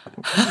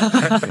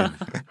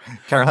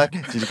 Caroline,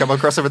 did you come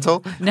across him at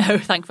all? No,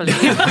 thankfully.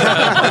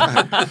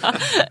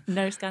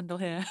 No scandal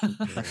here.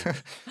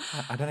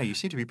 I don't know. You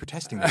seem to be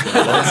protesting this.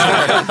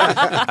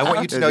 I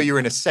want you to know you're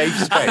in a safe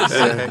space.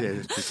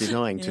 Just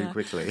denying too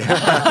quickly.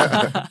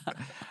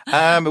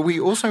 We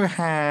also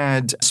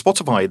had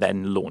Spotify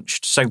then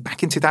launched. So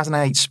back in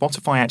 2008,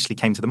 Spotify actually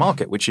came to the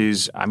market, which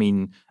is, I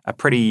mean, a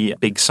pretty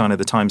big sign of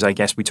the times, I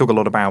guess. We talk a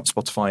lot about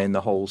Spotify and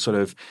the whole sort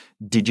of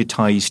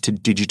digitized to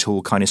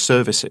digital kind of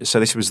services. So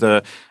this was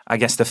the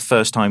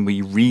first time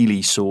we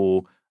really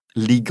saw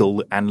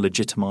legal and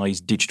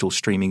legitimized digital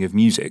streaming of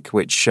music,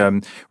 which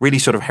really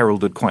sort of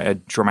heralded quite a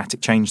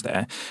dramatic change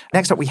there.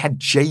 Next up, we had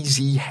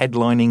Jay-Z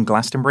headlining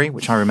Glastonbury,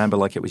 which I remember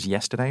like it was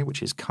yesterday,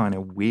 which is kind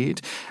of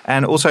weird.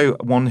 And also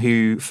one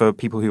who, for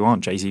people who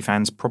aren't Jay-Z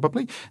fans,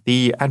 probably,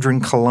 the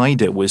Hadron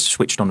Collider was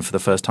switched on for the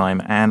first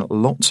time, and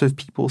lots of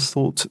people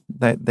thought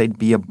that there'd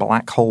be a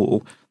black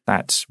hole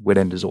that would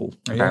end us all,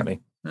 apparently.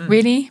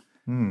 Really?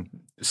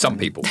 Some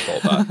people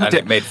thought that, and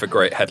it made for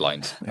great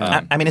headlines.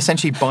 I mean,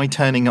 essentially, by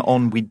turning it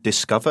on, we'd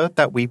discover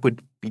that we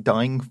would be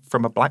dying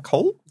from a black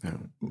hole.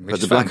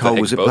 But the black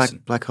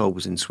hole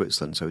was in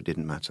Switzerland, so it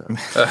didn't matter.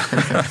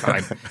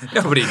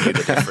 Nobody knew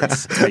the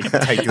difference.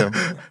 Take them.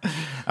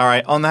 All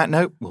right, on that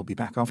note, we'll be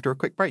back after a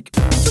quick break.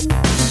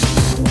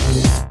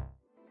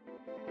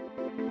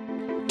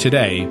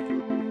 Today,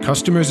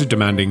 customers are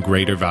demanding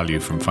greater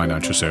value from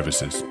financial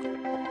services.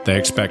 They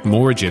expect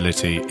more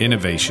agility,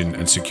 innovation,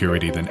 and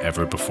security than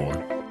ever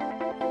before.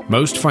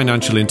 Most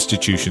financial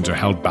institutions are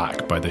held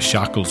back by the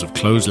shackles of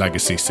closed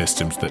legacy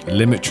systems that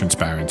limit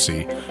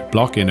transparency,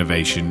 block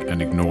innovation,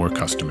 and ignore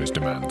customers'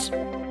 demands.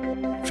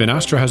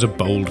 Finastra has a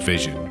bold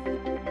vision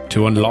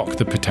to unlock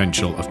the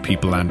potential of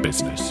people and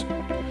business.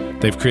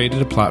 They've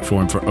created a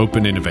platform for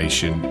open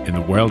innovation in the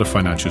world of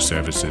financial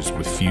services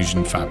with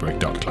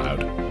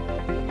FusionFabric.cloud.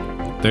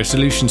 Their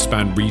solutions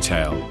span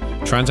retail,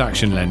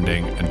 transaction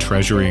lending, and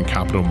treasury and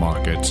capital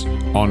markets,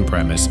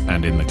 on-premise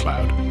and in the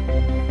cloud.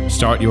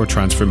 Start your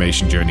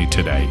transformation journey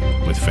today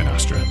with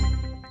Finastra.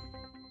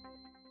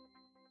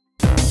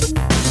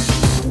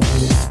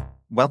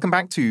 Welcome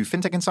back to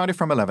FinTech Insider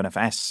from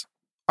 11FS.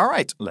 All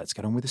right, let's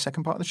get on with the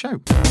second part of the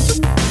show.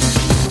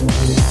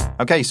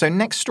 Okay, so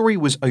next story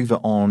was over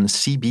on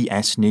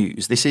CBS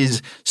News. This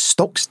is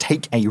stocks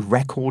take a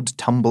record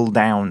tumble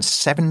down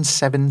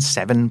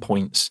 777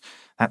 points.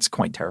 That's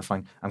quite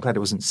terrifying. I'm glad it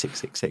wasn't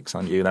 666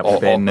 on you. That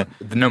would have been...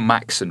 No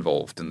Max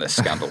involved in this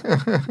scandal.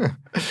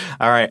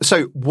 All right.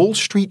 So Wall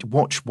Street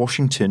watched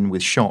Washington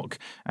with shock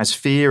as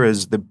fear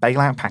as the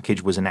bailout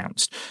package was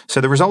announced.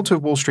 So the result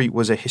of Wall Street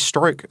was a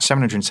historic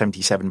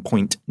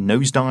 777-point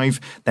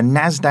nosedive. The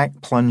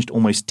NASDAQ plunged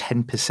almost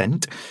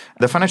 10%.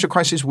 The financial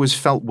crisis was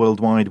felt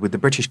worldwide, with the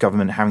British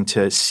government having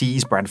to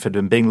seize Bradford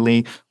and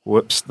Bingley.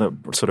 Whoops, the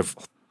sort of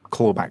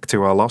callback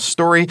to our last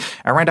story.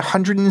 Around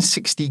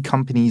 160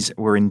 companies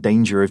were in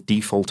danger of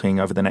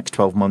defaulting over the next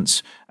 12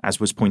 months, as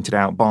was pointed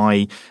out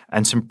by,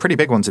 and some pretty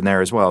big ones in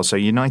there as well. So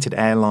United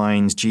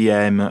Airlines,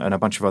 GM, and a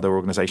bunch of other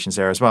organizations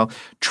there as well.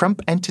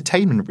 Trump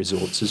Entertainment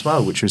Resorts as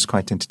well, which was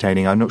quite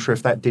entertaining. I'm not sure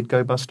if that did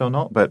go bust or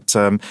not, but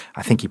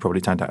I think he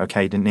probably turned out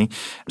okay, didn't he?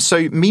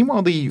 So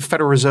meanwhile, the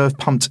Federal Reserve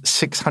pumped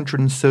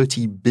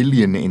 $630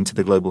 billion into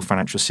the global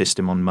financial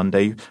system on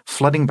Monday,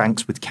 flooding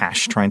banks with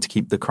cash, trying to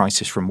keep the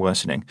crisis from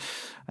worsening.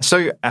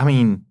 So, I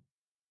mean,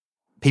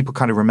 people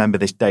kind of remember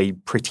this day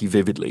pretty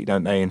vividly,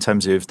 don't they, in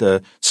terms of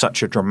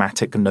such a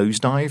dramatic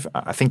nosedive?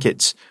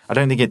 I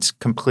don't think it's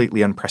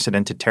completely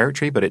unprecedented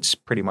territory, but it's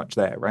pretty much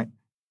there, right?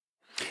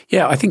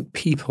 Yeah, I think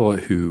people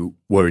who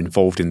were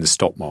involved in the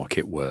stock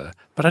market were,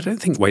 but I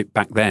don't think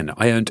back then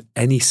I owned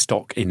any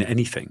stock in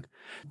anything.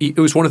 It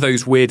was one of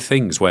those weird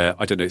things where,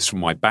 I don't know, it's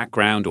from my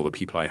background or the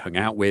people I hung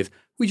out with,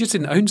 we just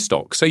didn't own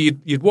stock. So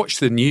you'd watch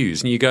the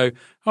news and you go,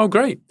 oh,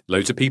 great,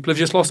 loads of people have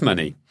just lost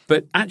money.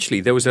 But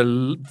actually, there was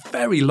a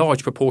very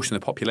large proportion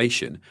of the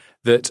population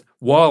that,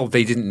 while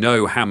they didn't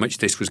know how much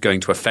this was going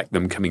to affect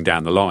them coming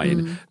down the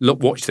line,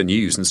 watched the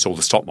news and saw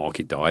the stock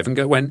market dive and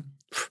went,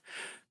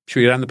 should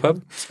we go down the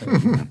pub?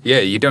 Yeah,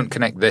 you don't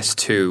connect this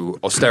to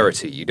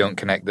austerity. You don't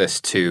connect this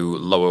to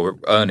lower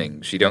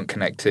earnings. You don't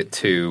connect it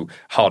to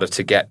harder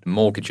to get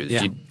mortgages.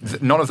 Yeah.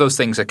 None of those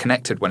things are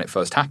connected when it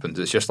first happens.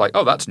 It's just like,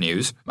 oh, that's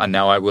news, and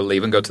now I will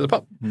leave and go to the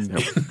pub.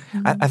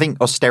 I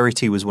think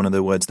austerity was one of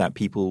the words that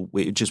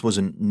it just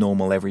wasn't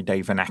normal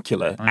everyday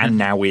vernacular, and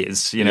now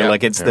is.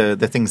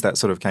 The things that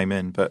sort of came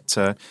in. But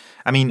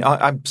I mean,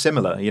 I'm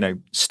similar.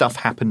 Stuff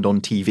happened on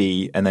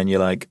TV, and then you're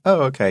like,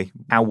 oh, okay,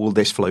 how will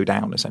this flow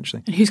down,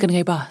 essentially? And who's going to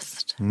go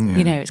bust.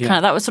 It's kind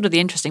of, that was sort of the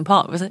interesting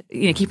part. Was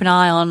keep an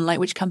eye on like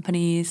which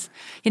companies.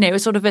 It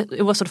was sort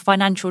of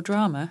financial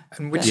drama.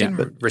 And we've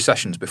seen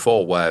recessions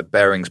before where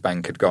Barings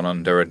Bank had gone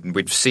under, and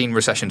we've seen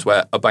recessions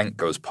where a bank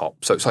goes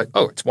pop. So it's like,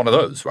 oh, it's one of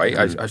those, right?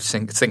 I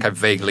think I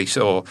vaguely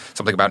saw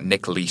something about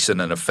Nick Leeson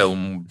in a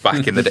film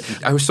back in the day.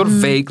 I was sort of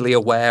vaguely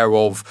aware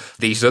of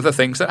these other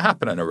things that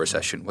happen in a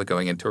recession. We're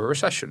going into a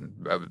recession.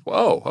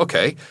 Oh,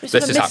 okay, this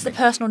is happening. The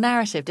personal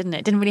narrative, didn't it?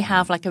 It didn't really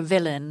have like a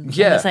villain in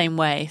the same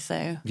way.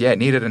 So it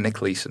needed a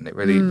Nick Leeson. It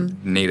really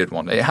needed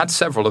one. It had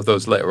several of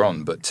those later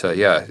on, but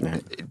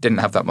it didn't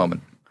have that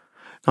moment.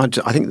 I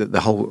think that the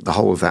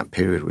whole of that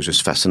period was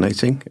just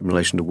fascinating in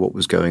relation to what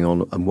was going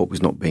on and what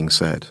was not being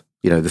said.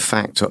 The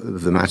fact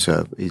of the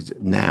matter is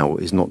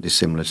not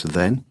dissimilar to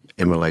then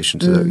in relation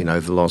to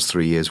over the last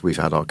 3 years we've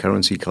had our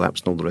currency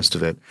collapse and all the rest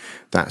of it.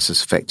 That's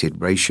affected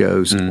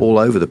ratios all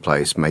over the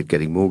place, made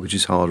getting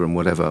mortgages harder and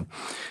whatever.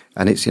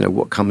 And it's,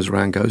 what comes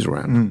around goes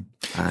around.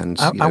 And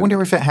I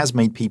wonder if it has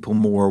made people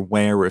more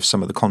aware of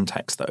some of the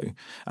context, though.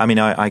 I mean,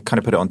 I kind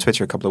of put it on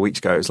Twitter a couple of weeks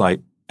ago. It was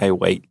like, hey,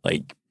 wait,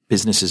 like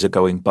businesses are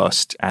going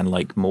bust and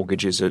like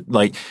mortgages are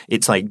like,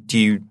 it's like, do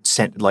you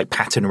set like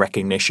pattern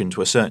recognition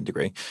to a certain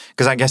degree?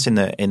 Because I guess in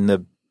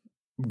the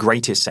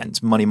greatest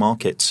sense, money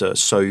markets are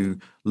so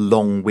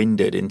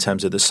long-winded in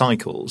terms of the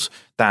cycles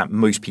that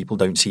most people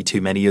don't see too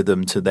many of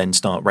them to then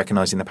start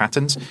recognizing the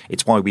patterns.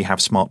 It's why we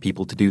have smart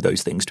people to do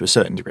those things to a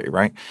certain degree,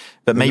 right?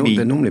 But maybe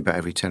they're normally about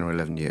every 10 or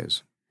 11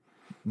 years.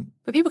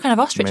 But people kind of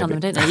ostrich on them,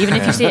 don't they? Even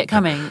if you see it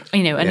coming,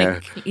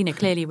 and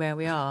clearly where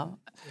we are.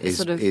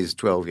 Is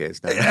 12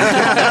 years now.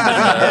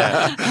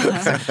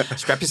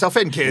 Strap yourself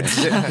in, kids.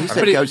 He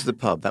said go to the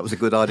pub. That was a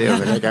good idea.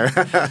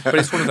 But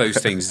it's one of those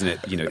things, isn't it?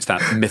 It's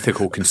that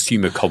mythical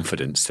consumer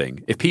confidence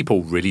thing. If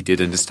people really did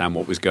understand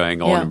what was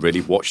going on and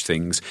really watch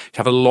things, you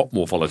have a lot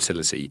more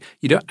volatility.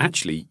 You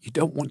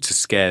don't want to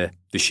scare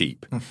the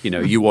sheep.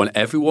 You want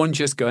everyone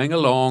just going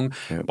along,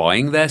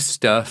 buying their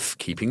stuff,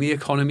 keeping the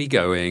economy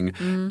going.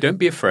 Don't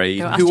be afraid.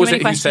 Who was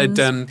it who said,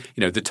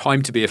 the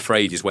time to be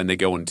afraid is when they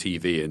go on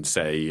TV and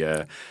say,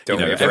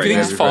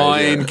 everything's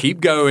fine,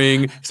 keep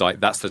going. It's like,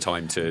 that's the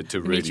time to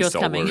really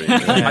start worrying.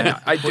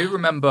 I do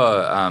remember,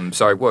 I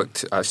started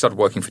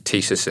working for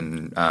TSYS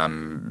in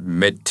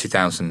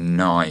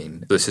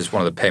mid-2009. This is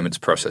one of the payments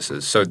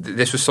processors. So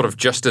this was sort of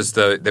just as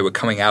they were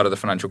coming out of the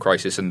financial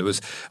crisis, and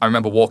I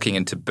remember walking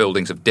into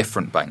buildings of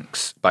different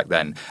banks back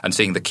then and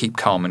seeing the "Keep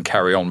Calm and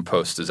Carry On"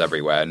 posters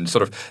everywhere, and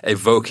sort of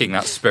evoking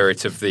that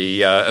spirit of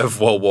the of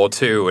World War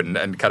II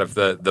and kind of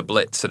the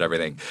Blitz and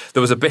everything.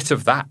 There was a bit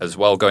of that as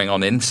well going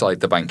on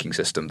inside the banking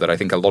system that I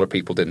think a lot of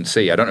people didn't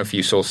see. I don't know if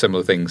you saw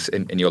similar things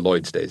in your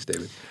Lloyd's days,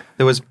 David.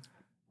 There was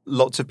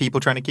lots of people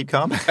trying to keep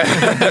calm,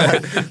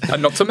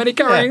 and not so many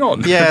carrying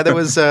on. Yeah, there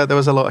was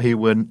a lot who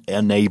were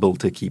unable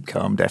to keep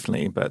calm,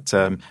 definitely. But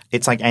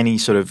it's like any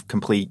sort of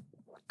complete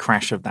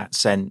crash of that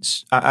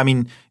sense. I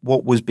mean,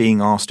 what was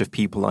being asked of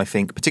people, I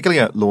think, particularly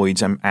at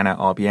Lloyd's and at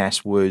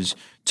RBS, was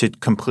to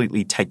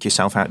completely take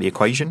yourself out of the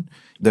equation.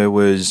 There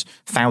was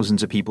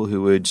thousands of people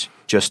who had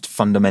just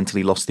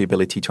fundamentally lost the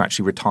ability to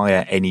actually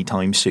retire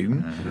anytime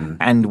soon.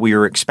 And we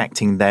were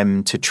expecting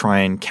them to try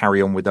and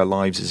carry on with their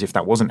lives as if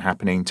that wasn't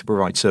happening, to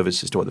provide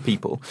services to other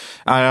people.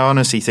 I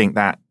honestly think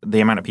that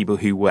the amount of people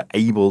who were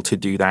able to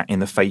do that in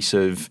the face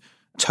of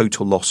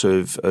total loss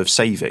of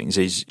savings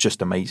is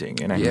just amazing.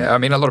 Yeah, I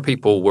mean, a lot of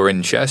people were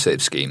in share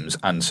save schemes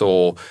and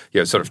saw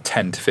sort of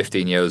 10 to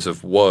 15 years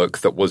of work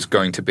that was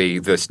going to be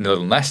this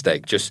little nest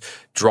egg just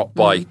drop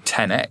by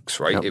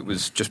 10x, right? Yep. It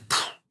was just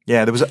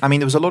there was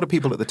a lot of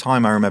people at the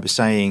time, I remember,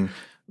 saying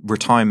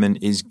retirement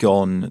is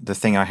gone. The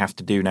thing I have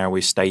to do now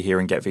is stay here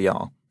and get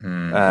VR.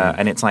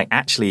 And it's like,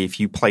 actually, if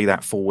you play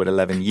that forward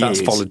 11 years...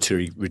 That's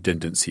voluntary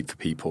redundancy for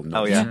people.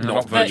 Not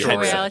virtual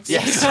reality.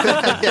 Yes.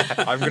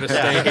 I'm going to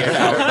stay here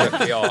now and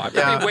get VR. I've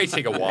been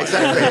waiting a while.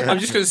 Exactly. I'm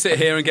just going to sit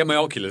here and get my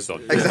Oculus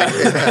on.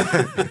 Exactly.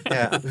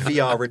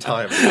 VR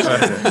retirement.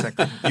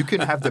 Exactly. You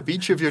can have the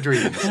beach of your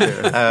dreams.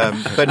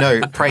 But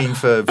no, praying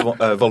for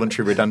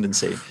voluntary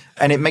redundancy.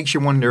 And it makes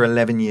you wonder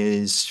 11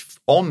 years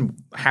on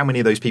how many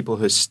of those people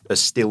are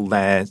still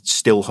there,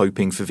 still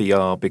hoping for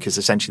VR, because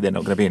essentially they're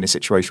not going to be in a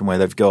situation where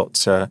they've got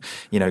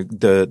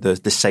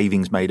the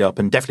savings made up,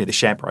 and definitely the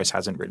share price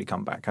hasn't really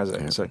come back, has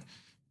it? Yeah. So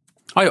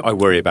I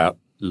worry about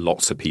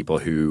lots of people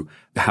who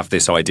have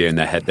this idea in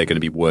their head they're going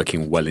to be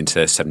working well into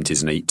their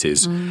 70s and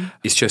 80s.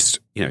 It's just,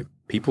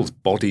 people's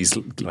bodies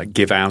like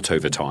give out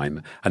over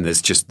time, and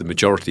there's just the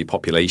majority of the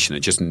population are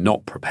just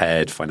not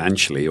prepared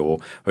financially or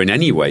in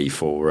any way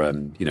for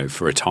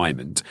for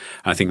retirement.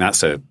 And I think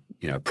that's a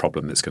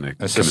problem that's going to.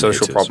 It's a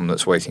social problem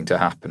that's waiting to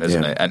happen,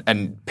 isn't it?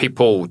 And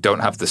people don't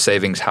have the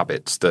savings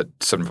habits that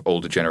some of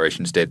older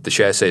generations did. The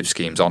share save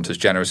schemes aren't as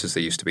generous as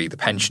they used to be. The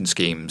pension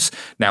schemes,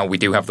 now we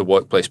do have the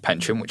workplace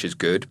pension, which is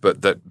good,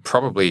 but that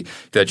probably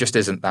there just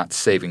isn't that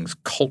savings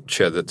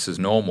culture that's as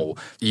normal.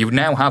 You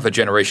now have a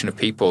generation of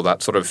people,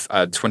 that sort of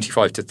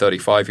 25 to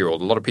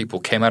 35-year-old. A lot of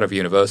people came out of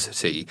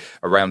university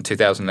around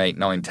 2008,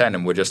 9, 10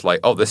 and were just like,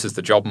 oh, this is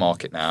the job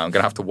market now. I'm going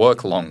to have to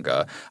work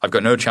longer. I've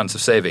got no chance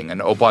of saving. And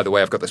oh, by the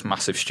way, I've got this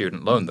massive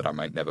student loan that I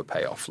might never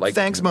pay off. Like,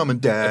 thanks, Mum and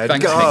Dad.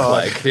 thanks,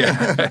 God. Nick Clegg.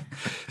 Yeah.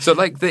 So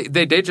like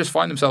they did just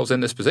find themselves in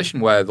this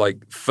position where,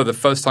 like, for the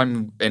first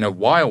time in a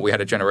while, we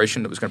had a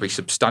generation that was going to be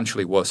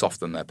substantially worse off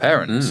than their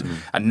parents.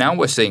 And now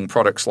we're seeing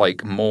products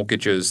like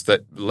mortgages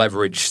that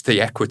leverage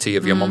the equity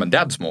of your mum and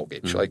dad's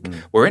mortgage. Like,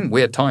 we're in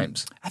weird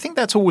times. I think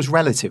that's always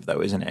relative,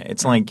 though, isn't it?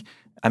 It's like,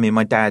 I mean,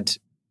 my dad's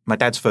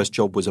first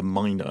job was a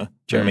miner.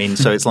 Do you know what I mean?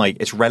 So it's like,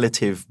 it's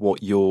relative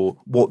what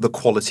the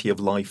quality of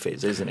life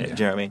is, isn't it?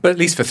 Do you know what I mean? But at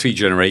least for 3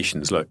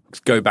 generations, look,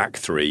 go back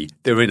 3,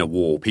 they were in a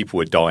war, people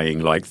were dying,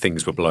 like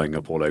things were blowing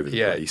up all over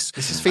the place.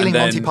 This is feeling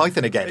Monty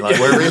Python again. Like,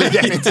 we're really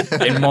getting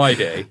into In my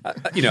day.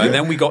 And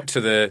then we got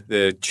to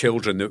the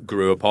children that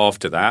grew up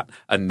after that,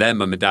 and their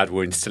mum and dad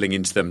were instilling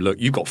into them, look,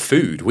 you got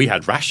food, we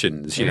had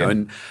rations, you know,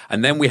 and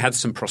then we had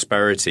some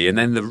prosperity, and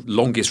then the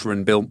longest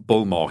run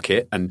bull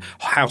market and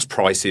house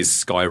prices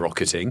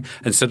skyrocketing,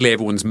 and suddenly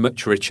everyone's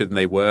much richer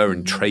than they were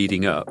and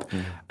trading up.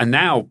 And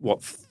now,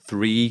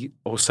 3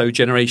 or so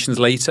generations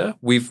later,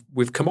 we've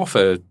come off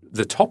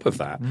the top of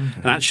that.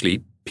 And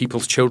actually,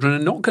 people's children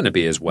are not going to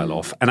be as well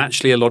off. And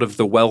actually, a lot of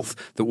the wealth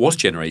that was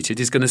generated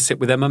is going to sit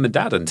with their mum and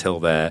dad until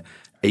they're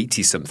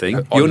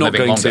 80-something. You're not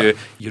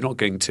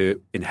going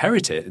to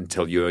inherit it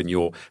until you're in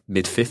your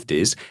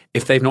mid-50s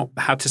if they've not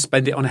had to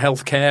spend it on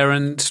healthcare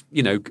and,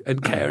 you know,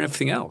 and care and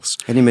everything else.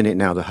 Any minute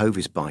now, the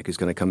Hovis bike is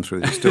going to come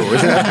through this door,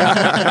 isn't it?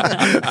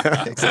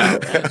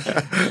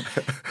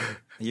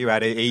 You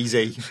had it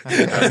easy.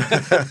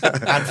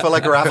 And full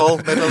of gravel,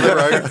 middle of the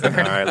road. All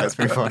right, let's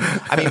move on.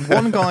 I mean,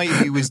 one guy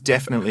who was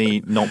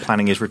definitely not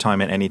planning his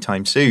retirement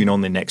anytime soon on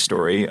the next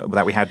story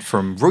that we had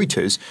from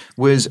Reuters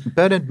was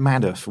Bernard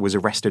Madoff was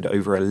arrested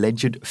over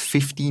alleged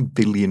 50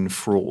 billion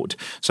fraud.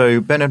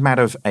 So Bernard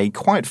Madoff, a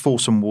quiet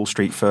force on Wall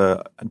Street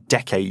for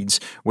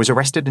decades, was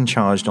arrested and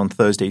charged on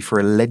Thursday for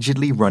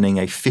allegedly running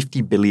a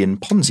 50 billion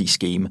Ponzi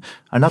scheme,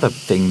 another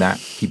thing that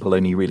people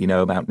only really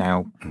know about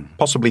now,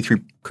 possibly through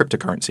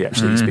cryptocurrency,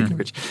 actually, speaking of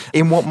which,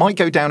 in what might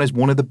go down as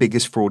one of the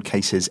biggest fraud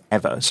cases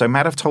ever. So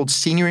Madoff told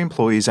senior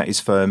employees at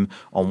his firm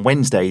on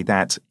Wednesday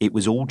that it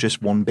was all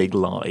just one big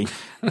lie,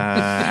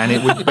 and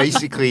it was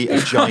basically a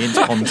giant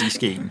Ponzi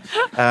scheme.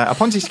 A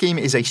Ponzi scheme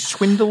is a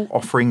swindle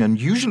offering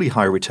unusually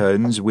high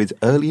returns with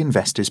early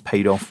investors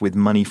paid off with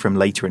money from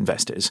later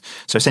investors.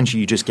 So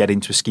essentially, you just get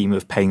into a scheme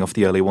of paying off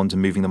the early ones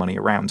and moving the money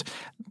around.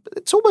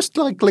 It's almost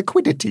like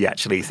liquidity,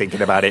 actually,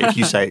 thinking about it, if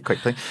you say it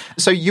quickly.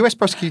 So US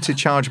prosecutor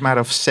charged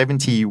Madoff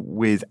 70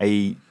 with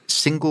a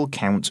single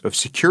count of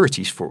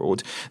securities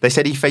fraud. They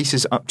said he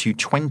faces up to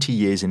 20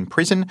 years in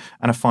prison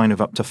and a fine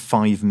of up to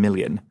 $5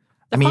 million.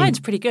 The fine's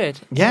pretty good.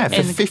 Yeah,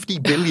 for 50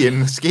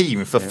 billion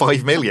scheme for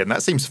 5 million.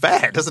 That seems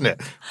fair, doesn't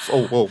it?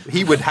 Oh, well,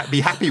 he would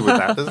be happy with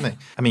that, doesn't he?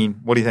 I mean,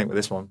 what do you think with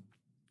this one?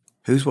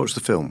 Who's watched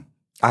the film?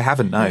 I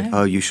haven't, no.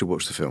 Oh, you should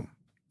watch the film.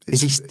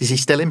 Is he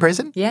still in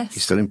prison? Yes.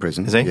 He's still in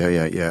prison. Is he?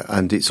 Yeah.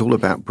 And it's all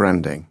about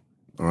branding,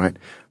 all right?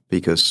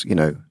 Because, you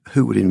know,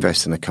 who would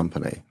invest in a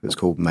company that's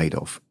called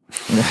Madoff?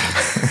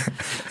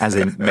 As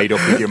in, made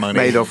off with your money.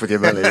 Made off with your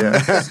money, yeah.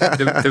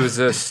 There was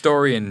a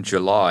story in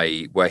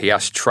July where he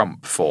asked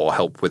Trump for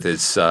help with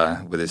his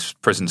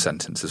prison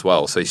sentence as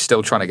well. So he's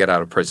still trying to get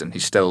out of prison.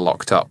 He's still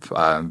locked up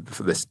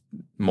for this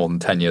more than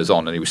 10 years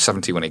on, and he was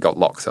 70 when he got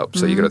locked up.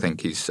 So you got to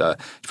think he's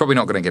probably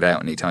not going to get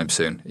out anytime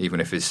soon, even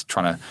if he's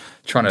trying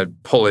to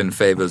pull in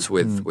favors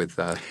with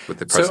the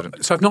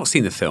president. So I've not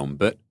seen the film,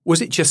 but was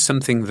it just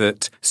something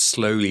that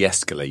slowly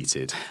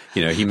escalated?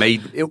 You know,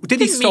 did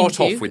he start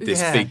off with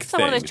this big Some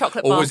thing, of those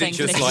chocolate or bar was it things,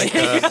 just Nick. like,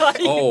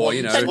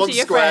 you know, Send one to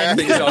your square.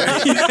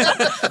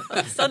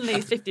 friend. Suddenly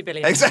it's 50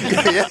 billion.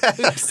 Exactly, yeah.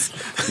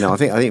 Oops. No, I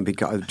think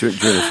during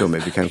the film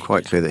it became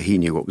quite clear that he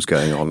knew what was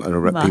going on,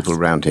 and people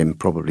around him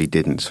probably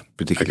didn't,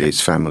 particularly his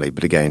family.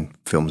 But again,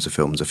 film's a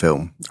film,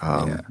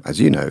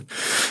 as you know.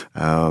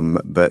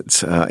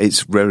 But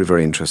it's very,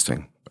 very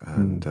interesting,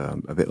 and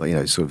a bit like, you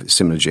know, sort of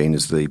similar gene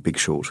as The Big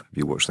Short. If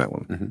you watch that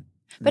one. Mm-hmm.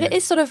 But it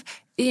is sort of,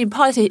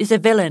 partly it's a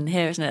villain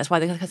here, isn't it? That's why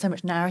there's so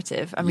much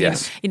narrative. I mean,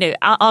 Yes. you know,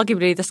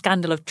 arguably the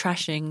scandal of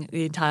trashing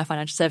the entire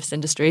financial service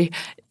industry,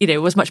 you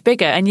know, was much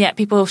bigger, and yet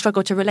people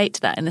struggle to relate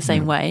to that in the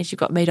same way. As you've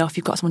got Madoff,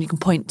 you've got someone you can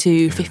point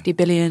to, 50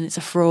 billion, it's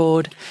a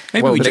fraud.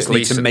 Maybe we just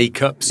need to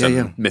make up some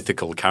Yeah.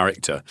 mythical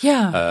character for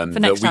that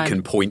next we time.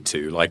 can point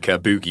to, like a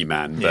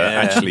boogeyman. But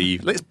Yeah. actually,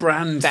 let's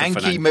brand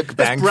Danky let's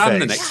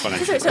brand the McBangface. next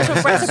financial So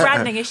it's a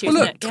branding issue, Well,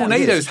 isn't look, it? Yeah.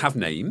 tornadoes have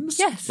names.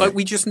 Yes. Like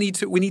we need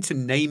to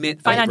name it.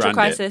 and Financial brand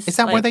crisis. Is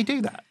that why like- they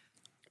do that?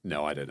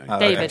 No, I don't know.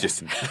 David. Just,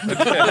 Come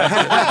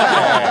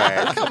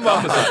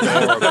on.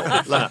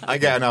 Look, I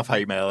get enough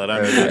hate mail. I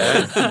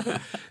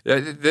don't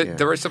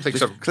There is something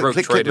sort of Rogue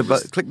Click Trader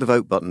was- the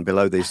vote button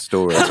below this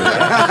story. Rogue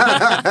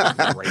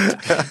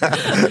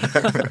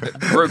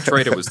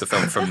Trader was the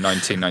film from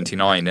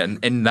 1999,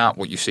 and in that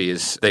what you see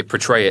is they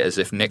portray it as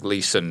if Nick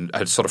Leeson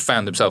had sort of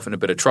found himself in a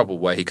bit of trouble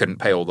where he couldn't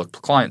pay all the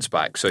clients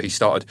back, so he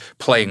started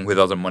playing with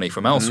other money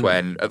from elsewhere,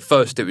 and at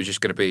first it was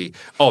just going to be,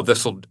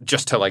 this will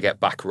just till I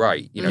get back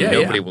right. You know, Yeah,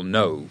 nobody will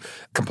know.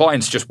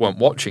 Compliance just weren't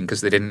watching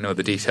because they didn't know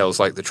the details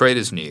like the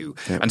traders knew.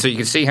 Yep. And so you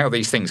can see how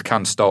these things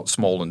can start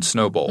small and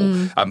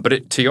snowball.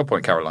 But to your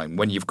point, Caroline,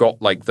 when you've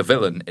got like the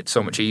villain, it's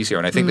so much easier.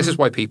 And I think this is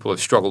why people have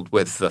struggled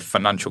with the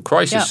financial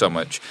crisis so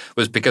much,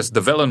 was because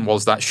the villain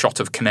was that shot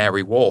of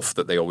Canary Wharf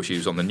that they always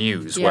use on the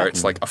news, where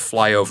it's like a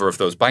flyover of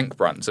those bank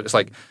brands. And it's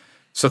like,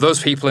 so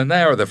those people in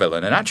there are the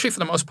villain. And actually, for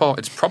the most part,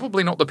 it's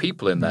probably not the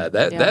people in there.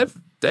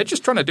 They're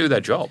just trying to do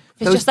their job.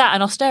 It's just that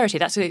and austerity.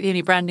 That's the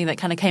only branding that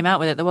kind of came out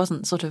with it. There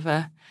wasn't sort of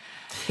an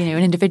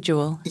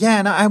individual. Yeah,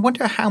 and I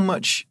wonder how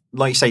much,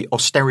 like you say,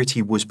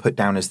 austerity was put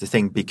down as the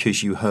thing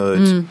because you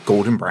heard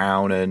Gordon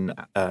Brown and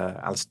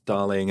Alice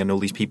Darling and all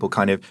these people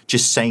kind of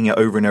just saying it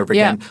over and over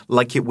again,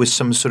 like it was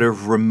some sort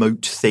of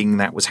remote thing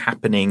that was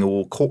happening.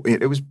 Or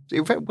it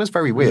was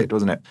very weird,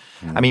 wasn't it?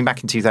 I mean,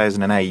 back in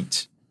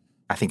 2008.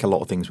 I think a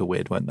lot of things were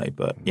weird, weren't they?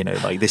 But,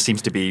 like this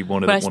seems to be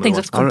one of the things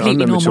that's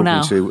completely normal now.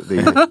 I'm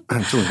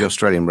talking to the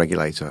Australian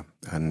regulator,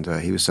 and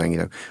he was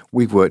saying,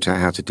 we've worked out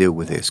how to deal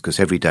with this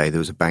because every day there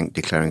was a bank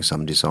declaring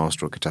some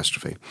disaster or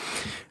catastrophe.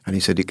 And he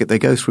said they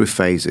go through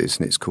phases,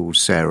 and it's called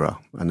SARA.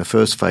 And the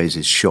first phase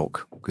is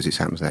shock because it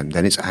happens to them.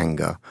 Then it's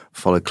anger,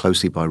 followed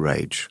closely by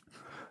rage.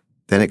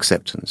 Then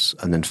acceptance,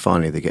 and then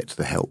finally they get to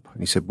the help.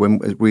 And he said, when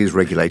we as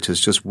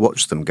regulators just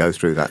watch them go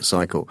through that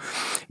cycle,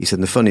 he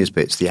said the funniest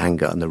bit's the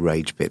anger and the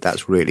rage bit.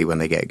 That's really when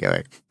they get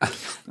going.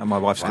 And my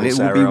wife's and it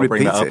Sarah, will be I'll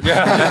bring repeated.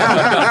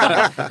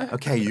 That up.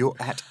 Okay, you're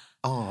at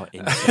R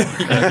in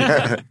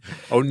Sarah.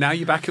 Oh, now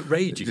you're back at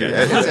rage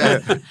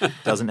again.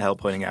 Doesn't help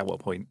pointing out what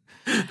point.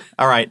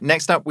 All right,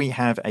 next up we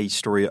have a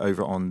story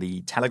over on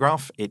the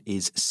Telegraph. It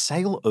is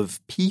sale of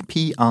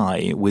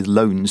PPI with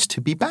loans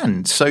to be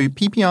banned. So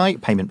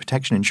PPI, Payment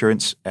Protection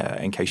Insurance,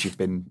 in case you've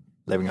been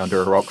living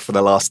under a rock for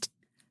the last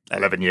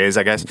 11 years,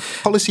 I guess.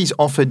 Policies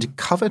offered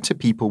cover to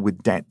people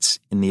with debts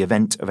in the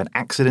event of an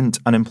accident,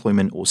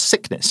 unemployment, or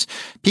sickness.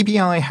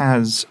 PPI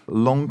has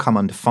long come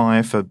under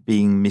fire for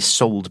being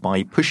missold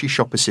by pushy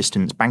shop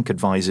assistants, bank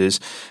advisors,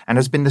 and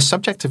has been the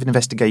subject of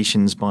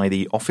investigations by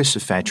the Office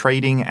of Fair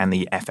Trading and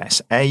the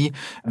FSA.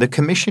 The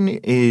Commission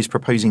is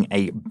proposing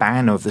a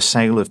ban of the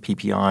sale of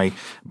PPI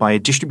by a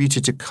distributor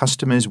to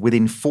customers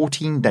within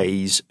 14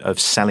 days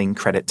of selling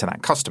credit to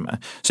that customer.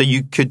 So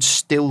you could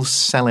still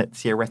sell it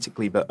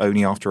theoretically, but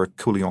only after a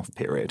cooling off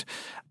period.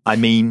 I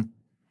mean,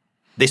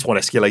 this one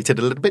escalated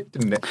a little bit,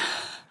 didn't it?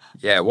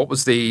 Yeah, what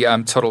was the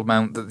total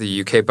amount that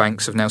the UK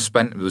banks have now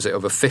spent? Was it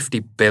over 50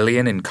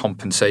 billion in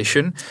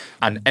compensation?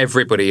 And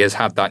everybody has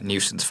had that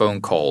nuisance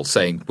phone call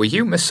saying, were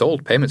you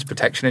missold payments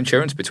protection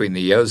insurance between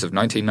the years of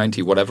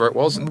 1990, whatever it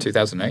was, and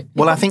 2008?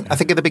 Well, I think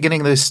at the beginning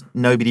of this,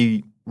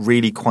 nobody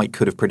really quite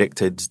could have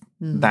predicted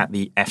that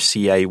the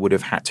FCA would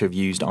have had to have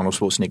used Arnold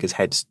Schwarzenegger's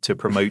head to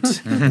promote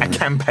a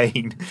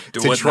campaign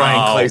to try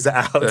and close it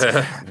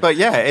out. But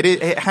yeah,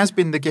 it has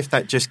been the gift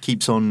that just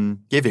keeps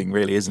on giving,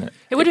 really, isn't it?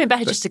 It would have been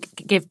better just to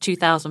give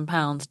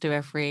 £2,000 to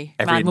every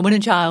man, woman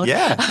and child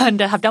and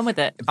have done with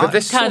it. But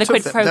this kind of the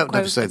quid pro quo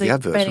of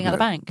the bailing out the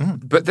bank.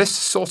 But this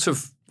sort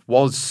of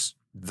was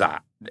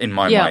that. In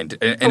my mind,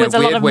 in a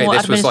weird way,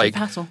 this was like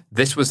hassle.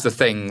 This was the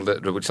thing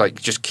that would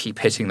like just keep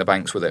hitting the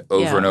banks with it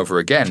over and over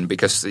again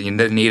because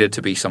there needed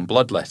to be some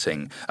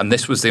bloodletting, and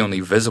this was the only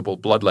visible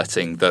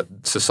bloodletting that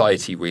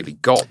society really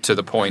got to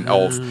the point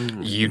of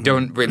you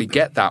don't really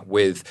get that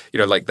with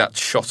like that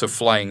shot of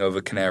flying over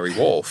Canary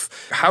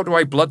Wharf. How do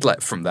I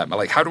bloodlet from them?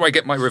 Like how do I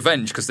get my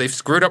revenge because they've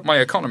screwed up my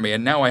economy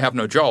and now I have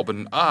no job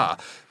and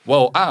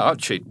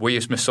actually, we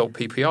just missold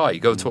PPI.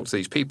 Go talk to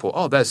these people.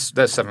 Oh, there's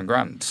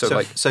 $7,000. So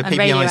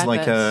PPI is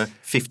like a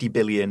 50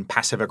 billion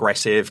passive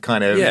aggressive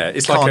kind of. Yeah,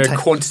 it's like a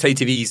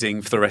quantitative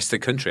easing for the rest of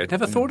the country. I'd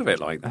never thought of it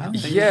like that.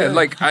 Yeah,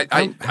 like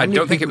I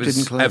don't think it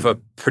was ever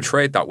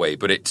portrayed that way,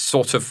 but it's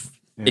sort of.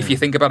 Yeah. If you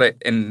think about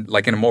it in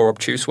a more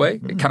obtuse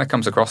way, it kind of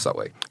comes across that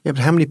way. Yeah,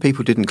 but how many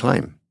people didn't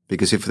claim?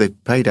 Because if they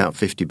paid out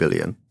 50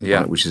 billion,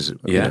 which is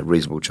a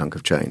reasonable chunk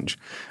of change,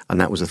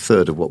 and that was a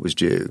third of what was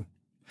due.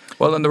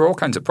 Well, and there are all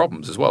kinds of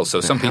problems as well.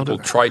 So some people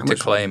tried to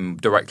claim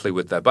directly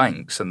with their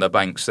banks, and the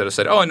banks sort of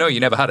said, oh, no, you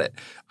never had it.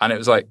 And it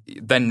was like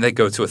then they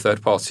go to a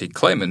third-party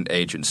claimant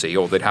agency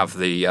or they'd have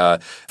the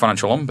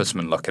financial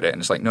ombudsman look at it,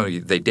 and it's like, no,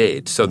 they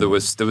did. So there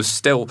was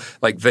still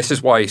like this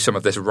is why some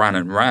of this ran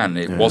and ran.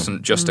 It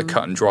wasn't just a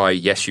cut and dry,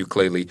 yes, you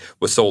clearly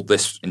were sold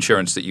this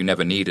insurance that you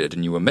never needed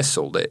and you were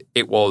missold it.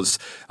 It was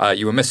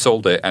you were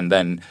missold it and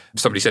then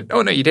somebody said,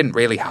 oh, no, you didn't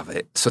really have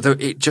it. So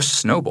it just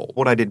snowballed.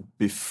 What I did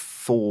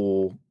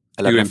before...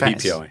 You were in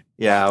PPI.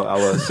 Yeah, I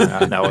was.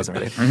 No, I wasn't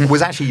really.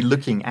 Was actually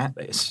looking at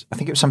this. I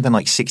think it was something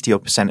like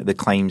 60% of the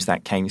claims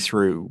that came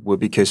through were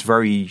because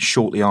very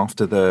shortly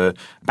after the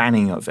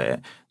banning of it,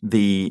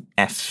 the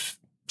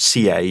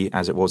FCA,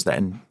 as it was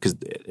then, because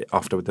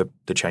after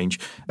the change,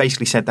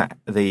 basically said that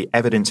the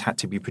evidence had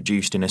to be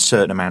produced in a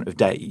certain amount of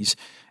days.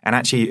 And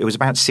actually, it was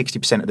about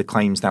 60% of the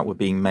claims that were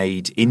being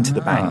made into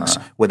the banks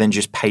were then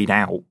just paid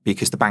out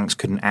because the banks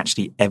couldn't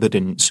actually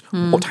evidence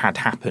what had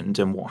happened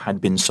and what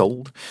had been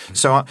sold.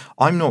 So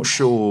I'm not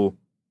sure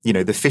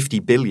the 50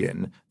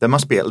 billion, there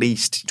must be at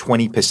least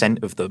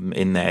 20% of them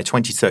in there,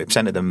 20 to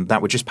 30% of them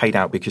that were just paid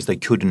out because they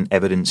couldn't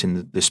evidence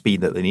in the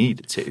speed that they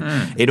needed to.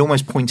 It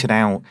almost pointed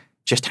out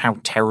just how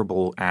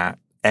terrible at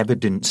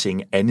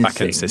evidencing anything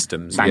back-end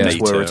systems, banks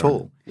were at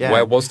all. Yeah.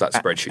 Where was that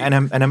spreadsheet?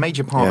 And a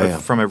major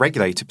part from a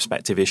regulator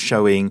perspective is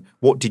showing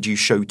what did you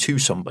show to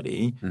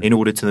somebody in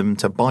order to them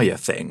to buy a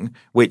thing,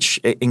 which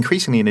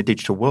increasingly in a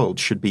digital world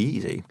should be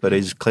easy, but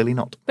is clearly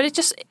not. But it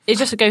just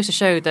goes to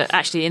show that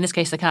actually in this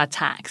case the kind of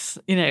tax,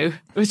 it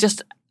was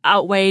just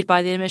outweighed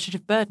by the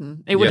administrative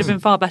burden. It would have been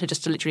far better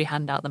just to literally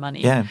hand out the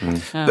money. Yeah.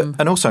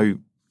 And also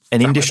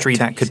an industry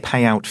that could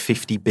pay out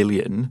 50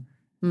 billion,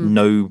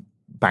 no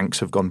banks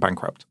have gone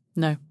bankrupt.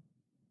 No.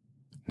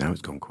 Now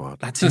it's gone quiet.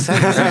 That's insane.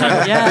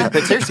 Yeah.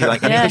 But seriously,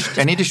 like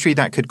an industry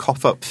that could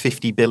cough up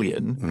 50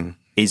 billion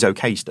is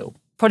okay still.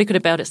 Probably could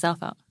have bailed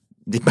itself out.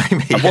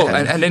 Maybe, Well,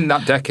 and in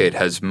that decade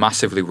has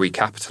massively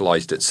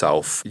recapitalized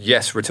itself.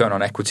 Yes, return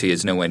on equity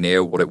is nowhere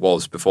near what it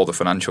was before the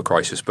financial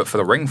crisis, but for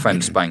the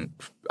ring-fenced bank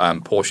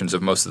portions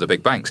of most of the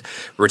big banks,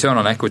 return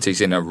on equity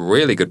is in a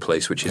really good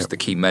place, which is the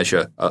key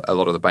measure a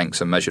lot of the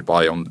banks are measured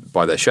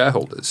by their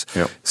shareholders.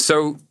 Yep.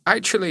 So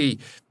actually,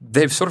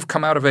 they've sort of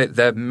come out of it.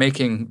 They're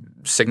making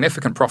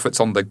significant profits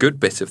on the good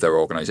bit of their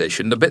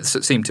organization. The bits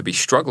that seem to be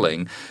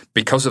struggling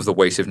because of the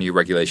weight of new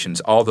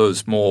regulations are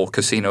those more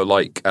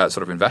casino-like sort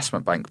of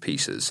investment bank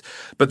pieces.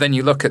 But then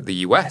you look at the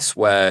US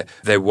where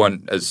they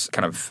weren't as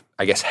kind of,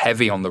 I guess,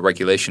 heavy on the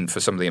regulation for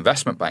some of the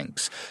investment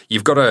banks.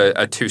 You've got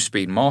a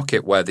two-speed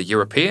market where the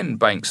European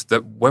banks,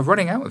 that we're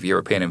running out of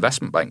European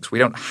investment banks. We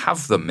don't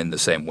have them in the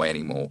same way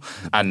anymore.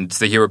 And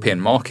the European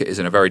market is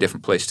in a very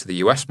different place to the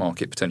US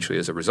market potentially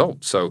as a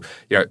result. So,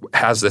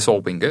 has this all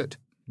been good?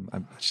 I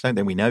just don't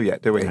think we know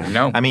yet, do we?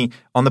 No. I mean,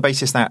 on the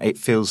basis that it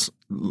feels,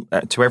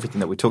 to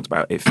everything that we talked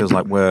about, it feels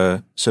like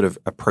we're sort of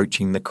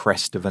approaching the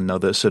crest of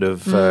another sort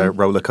of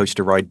roller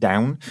coaster ride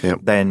down,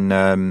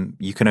 then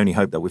you can only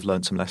hope that we've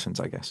learned some lessons,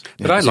 I guess.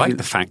 But I like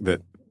the fact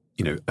that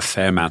a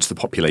fair amount of the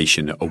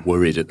population are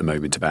worried at the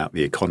moment about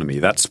the economy.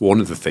 That's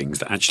one of the things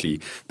that actually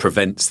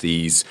prevents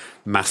these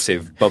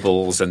massive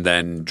bubbles and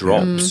then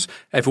drops.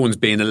 Everyone's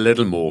being a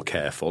little more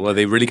careful. Are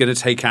they really going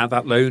to take out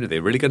that loan? Are they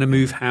really going to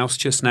move house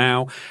just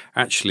now?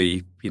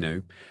 Actually,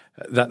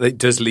 that it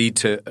does lead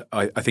to,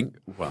 I think,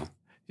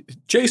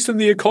 Jason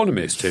the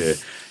Economist here,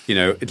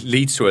 it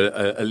leads to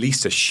at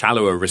least a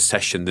shallower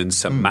recession than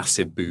some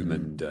massive boom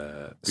and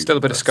still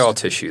a bit of scar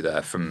tissue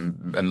there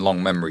and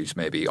long memories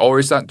maybe. Or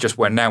is that just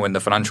we're now in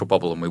the financial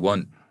bubble and we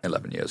weren't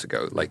 11 years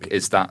ago? Like,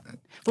 is that...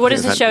 But what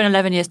does the show in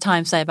 11 years'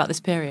 time say about this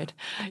period?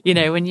 Was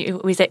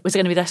it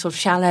going to be that sort of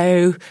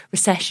shallow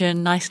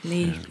recession,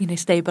 nicely,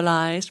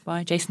 stabilised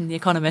by Jason the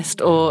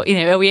Economist? Or,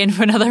 are we in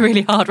for another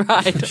really hard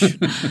ride?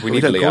 we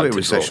don't call it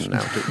recession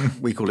now.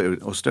 We call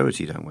it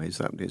austerity, don't we?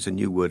 It's a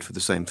new word for the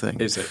same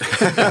thing. Is it?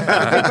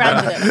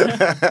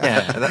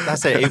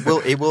 That's it.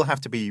 It will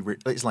have to be.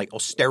 It's like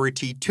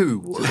austerity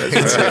 2.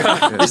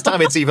 This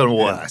time it's even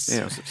worse.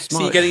 Yeah, so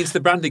you're getting into the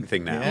branding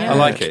thing now. Yeah. I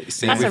like it.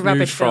 See, that's a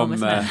rubbish film,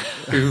 isn't it?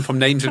 Moving from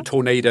names of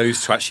tornadoes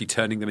to actually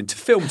turning them into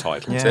film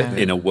titles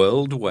in a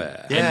world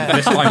where... And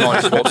this time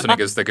Arnold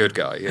Schwarzenegger's the good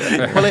guy.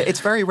 Yeah. Well, it's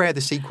very rare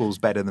the sequel's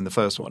better than the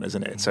first one,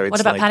 isn't it? So it's what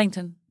about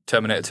Paddington?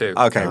 Terminator 2.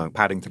 Okay,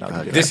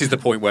 Paddington. This is the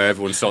point where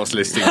everyone starts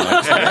listing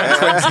 20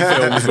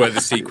 films where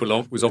the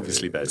sequel was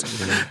obviously better.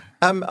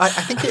 I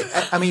think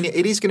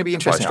it is going to be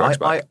interesting.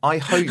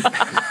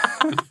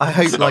 I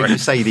hope, like you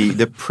say,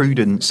 the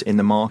prudence in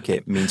the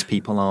market means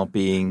people are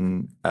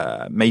being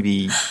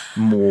maybe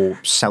more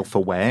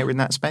self-aware in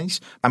that space.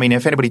 I mean,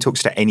 if anybody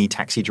talks to any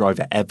taxi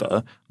driver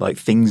ever, like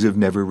things have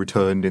never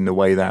returned in the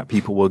way that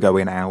people were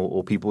going out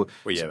or people...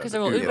 Because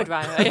they're all Uber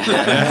drivers.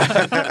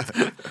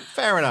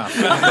 Fair enough.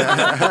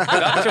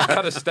 That just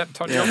kind of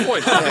stepped on your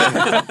point.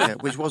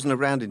 Which wasn't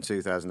around in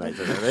 2008.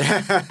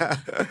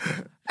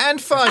 And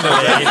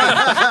finally,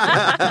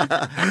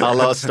 our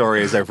last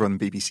story is over on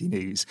BBC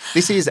News.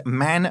 This is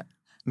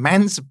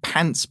man's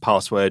pants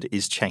password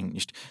is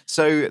changed.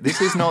 So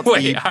this is not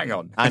Wait, hang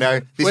on. I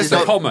know. Where's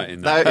the comma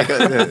in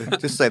that?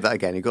 Just say that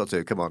again. You got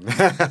to. Come on.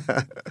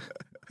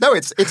 No,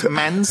 it's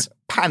man's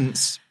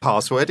pants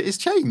password is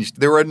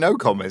changed. There are no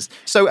commas.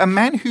 So a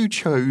man who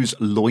chose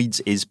Lloyd's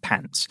is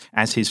pants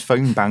as his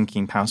phone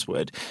banking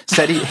password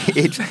said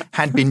it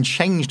had been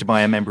changed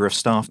by a member of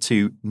staff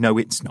to no,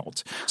 it's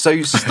not.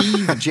 So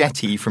Steve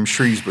Jetty from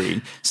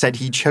Shrewsbury said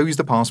he chose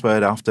the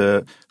password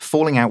after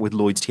falling out with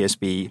Lloyd's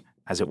TSB,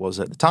 as it was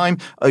at the time,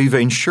 over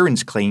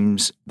insurance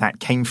claims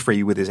that came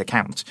free with his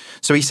account.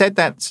 So he said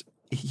that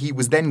he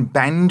was then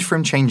banned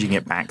from changing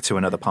it back to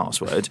another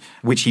password,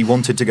 which he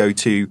wanted to go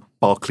to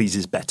Barclays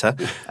is better.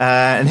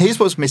 And here's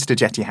what Mr.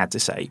 Jetty had to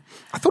say.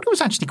 I thought it was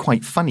actually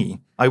quite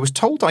funny. I was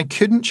told I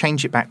couldn't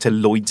change it back to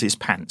Lloyd's is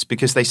pants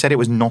because they said it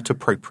was not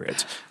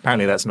appropriate.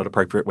 Apparently that's not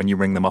appropriate when you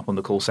ring them up on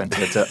the call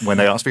centre when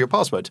they ask for your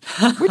password,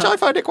 which I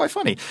find it quite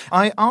funny.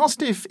 I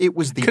asked if it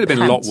was the Could have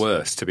been pants. a lot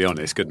worse, to be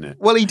honest, couldn't it?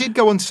 Well, he did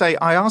go on to say,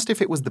 I asked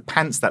if it was the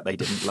pants that they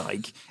didn't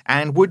like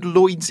and would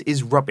Lloyd's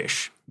is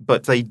rubbish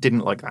but they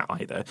didn't like that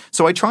either.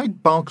 So I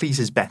tried Barclays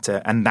is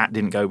better, and that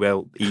didn't go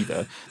well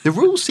either. The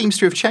rules seems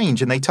to have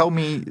changed, and they told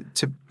me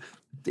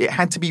it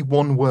had to be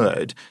one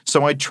word.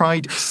 So I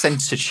tried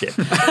censorship,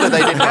 but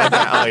they didn't have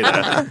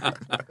that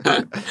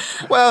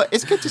either. Well,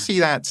 it's good to see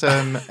that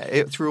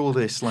through all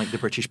this, like the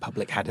British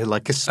public had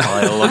a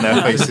smile on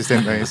their faces,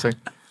 didn't they? So.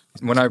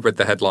 When I read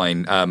the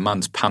headline,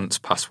 man's pants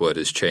password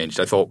has changed,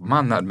 I thought,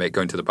 man, that'd make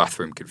going to the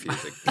bathroom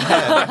confusing.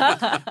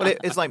 Yeah. Well,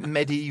 it's like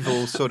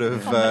medieval sort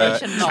of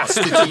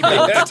chastity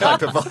belt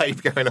type of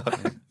vibe going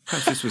on.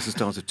 Perhaps this was the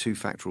start of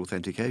two-factor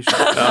authentication.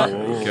 There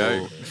we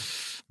go.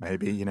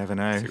 Maybe, you never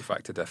know.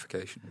 Two-factor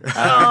defecation.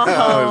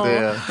 Oh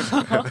dear.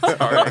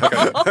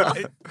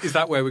 Sorry. Is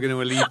that where we're going to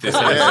leave this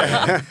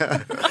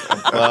episode?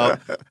 Well,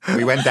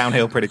 we went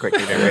downhill pretty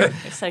quickly, didn't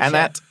we? So and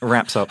that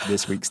wraps up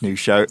this week's news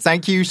show.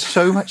 Thank you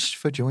so much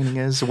for joining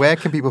us. Where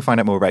can people find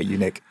out more about you,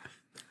 Nick?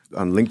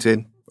 On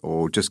LinkedIn,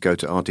 or just go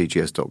to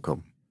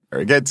rtgs.com.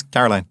 Very good.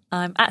 Caroline?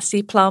 I'm at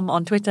cplum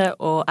on Twitter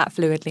or at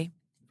Fluidly.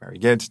 Very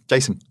good.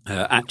 Jason?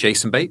 At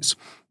Jason Bates.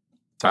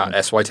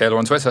 At SY Taylor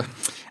on Twitter.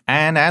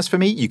 And as for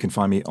me, you can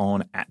find me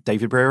on at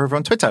David Brewer over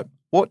on Twitter.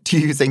 What do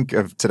you think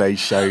of today's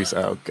shows?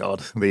 Oh, God,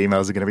 the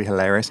emails are going to be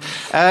hilarious.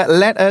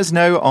 Let us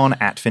know on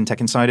at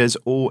FinTech Insiders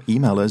or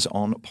email us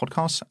on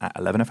podcasts at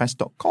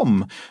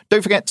 11fs.com.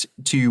 Don't forget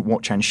to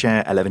watch and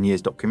share 11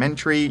 Years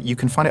documentary. You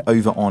can find it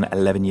over on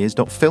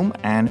 11years.film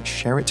and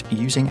share it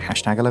using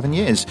hashtag 11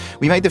 Years.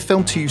 We made the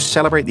film to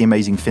celebrate the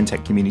amazing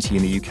FinTech community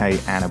in the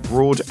UK and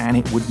abroad, and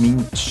it would mean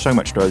so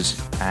much to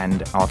us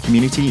and our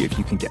community if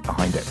you can get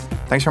behind it.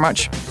 Thanks very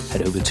much.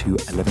 Head over to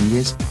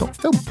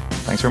 11years.film.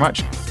 Thanks very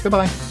much.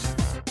 Goodbye.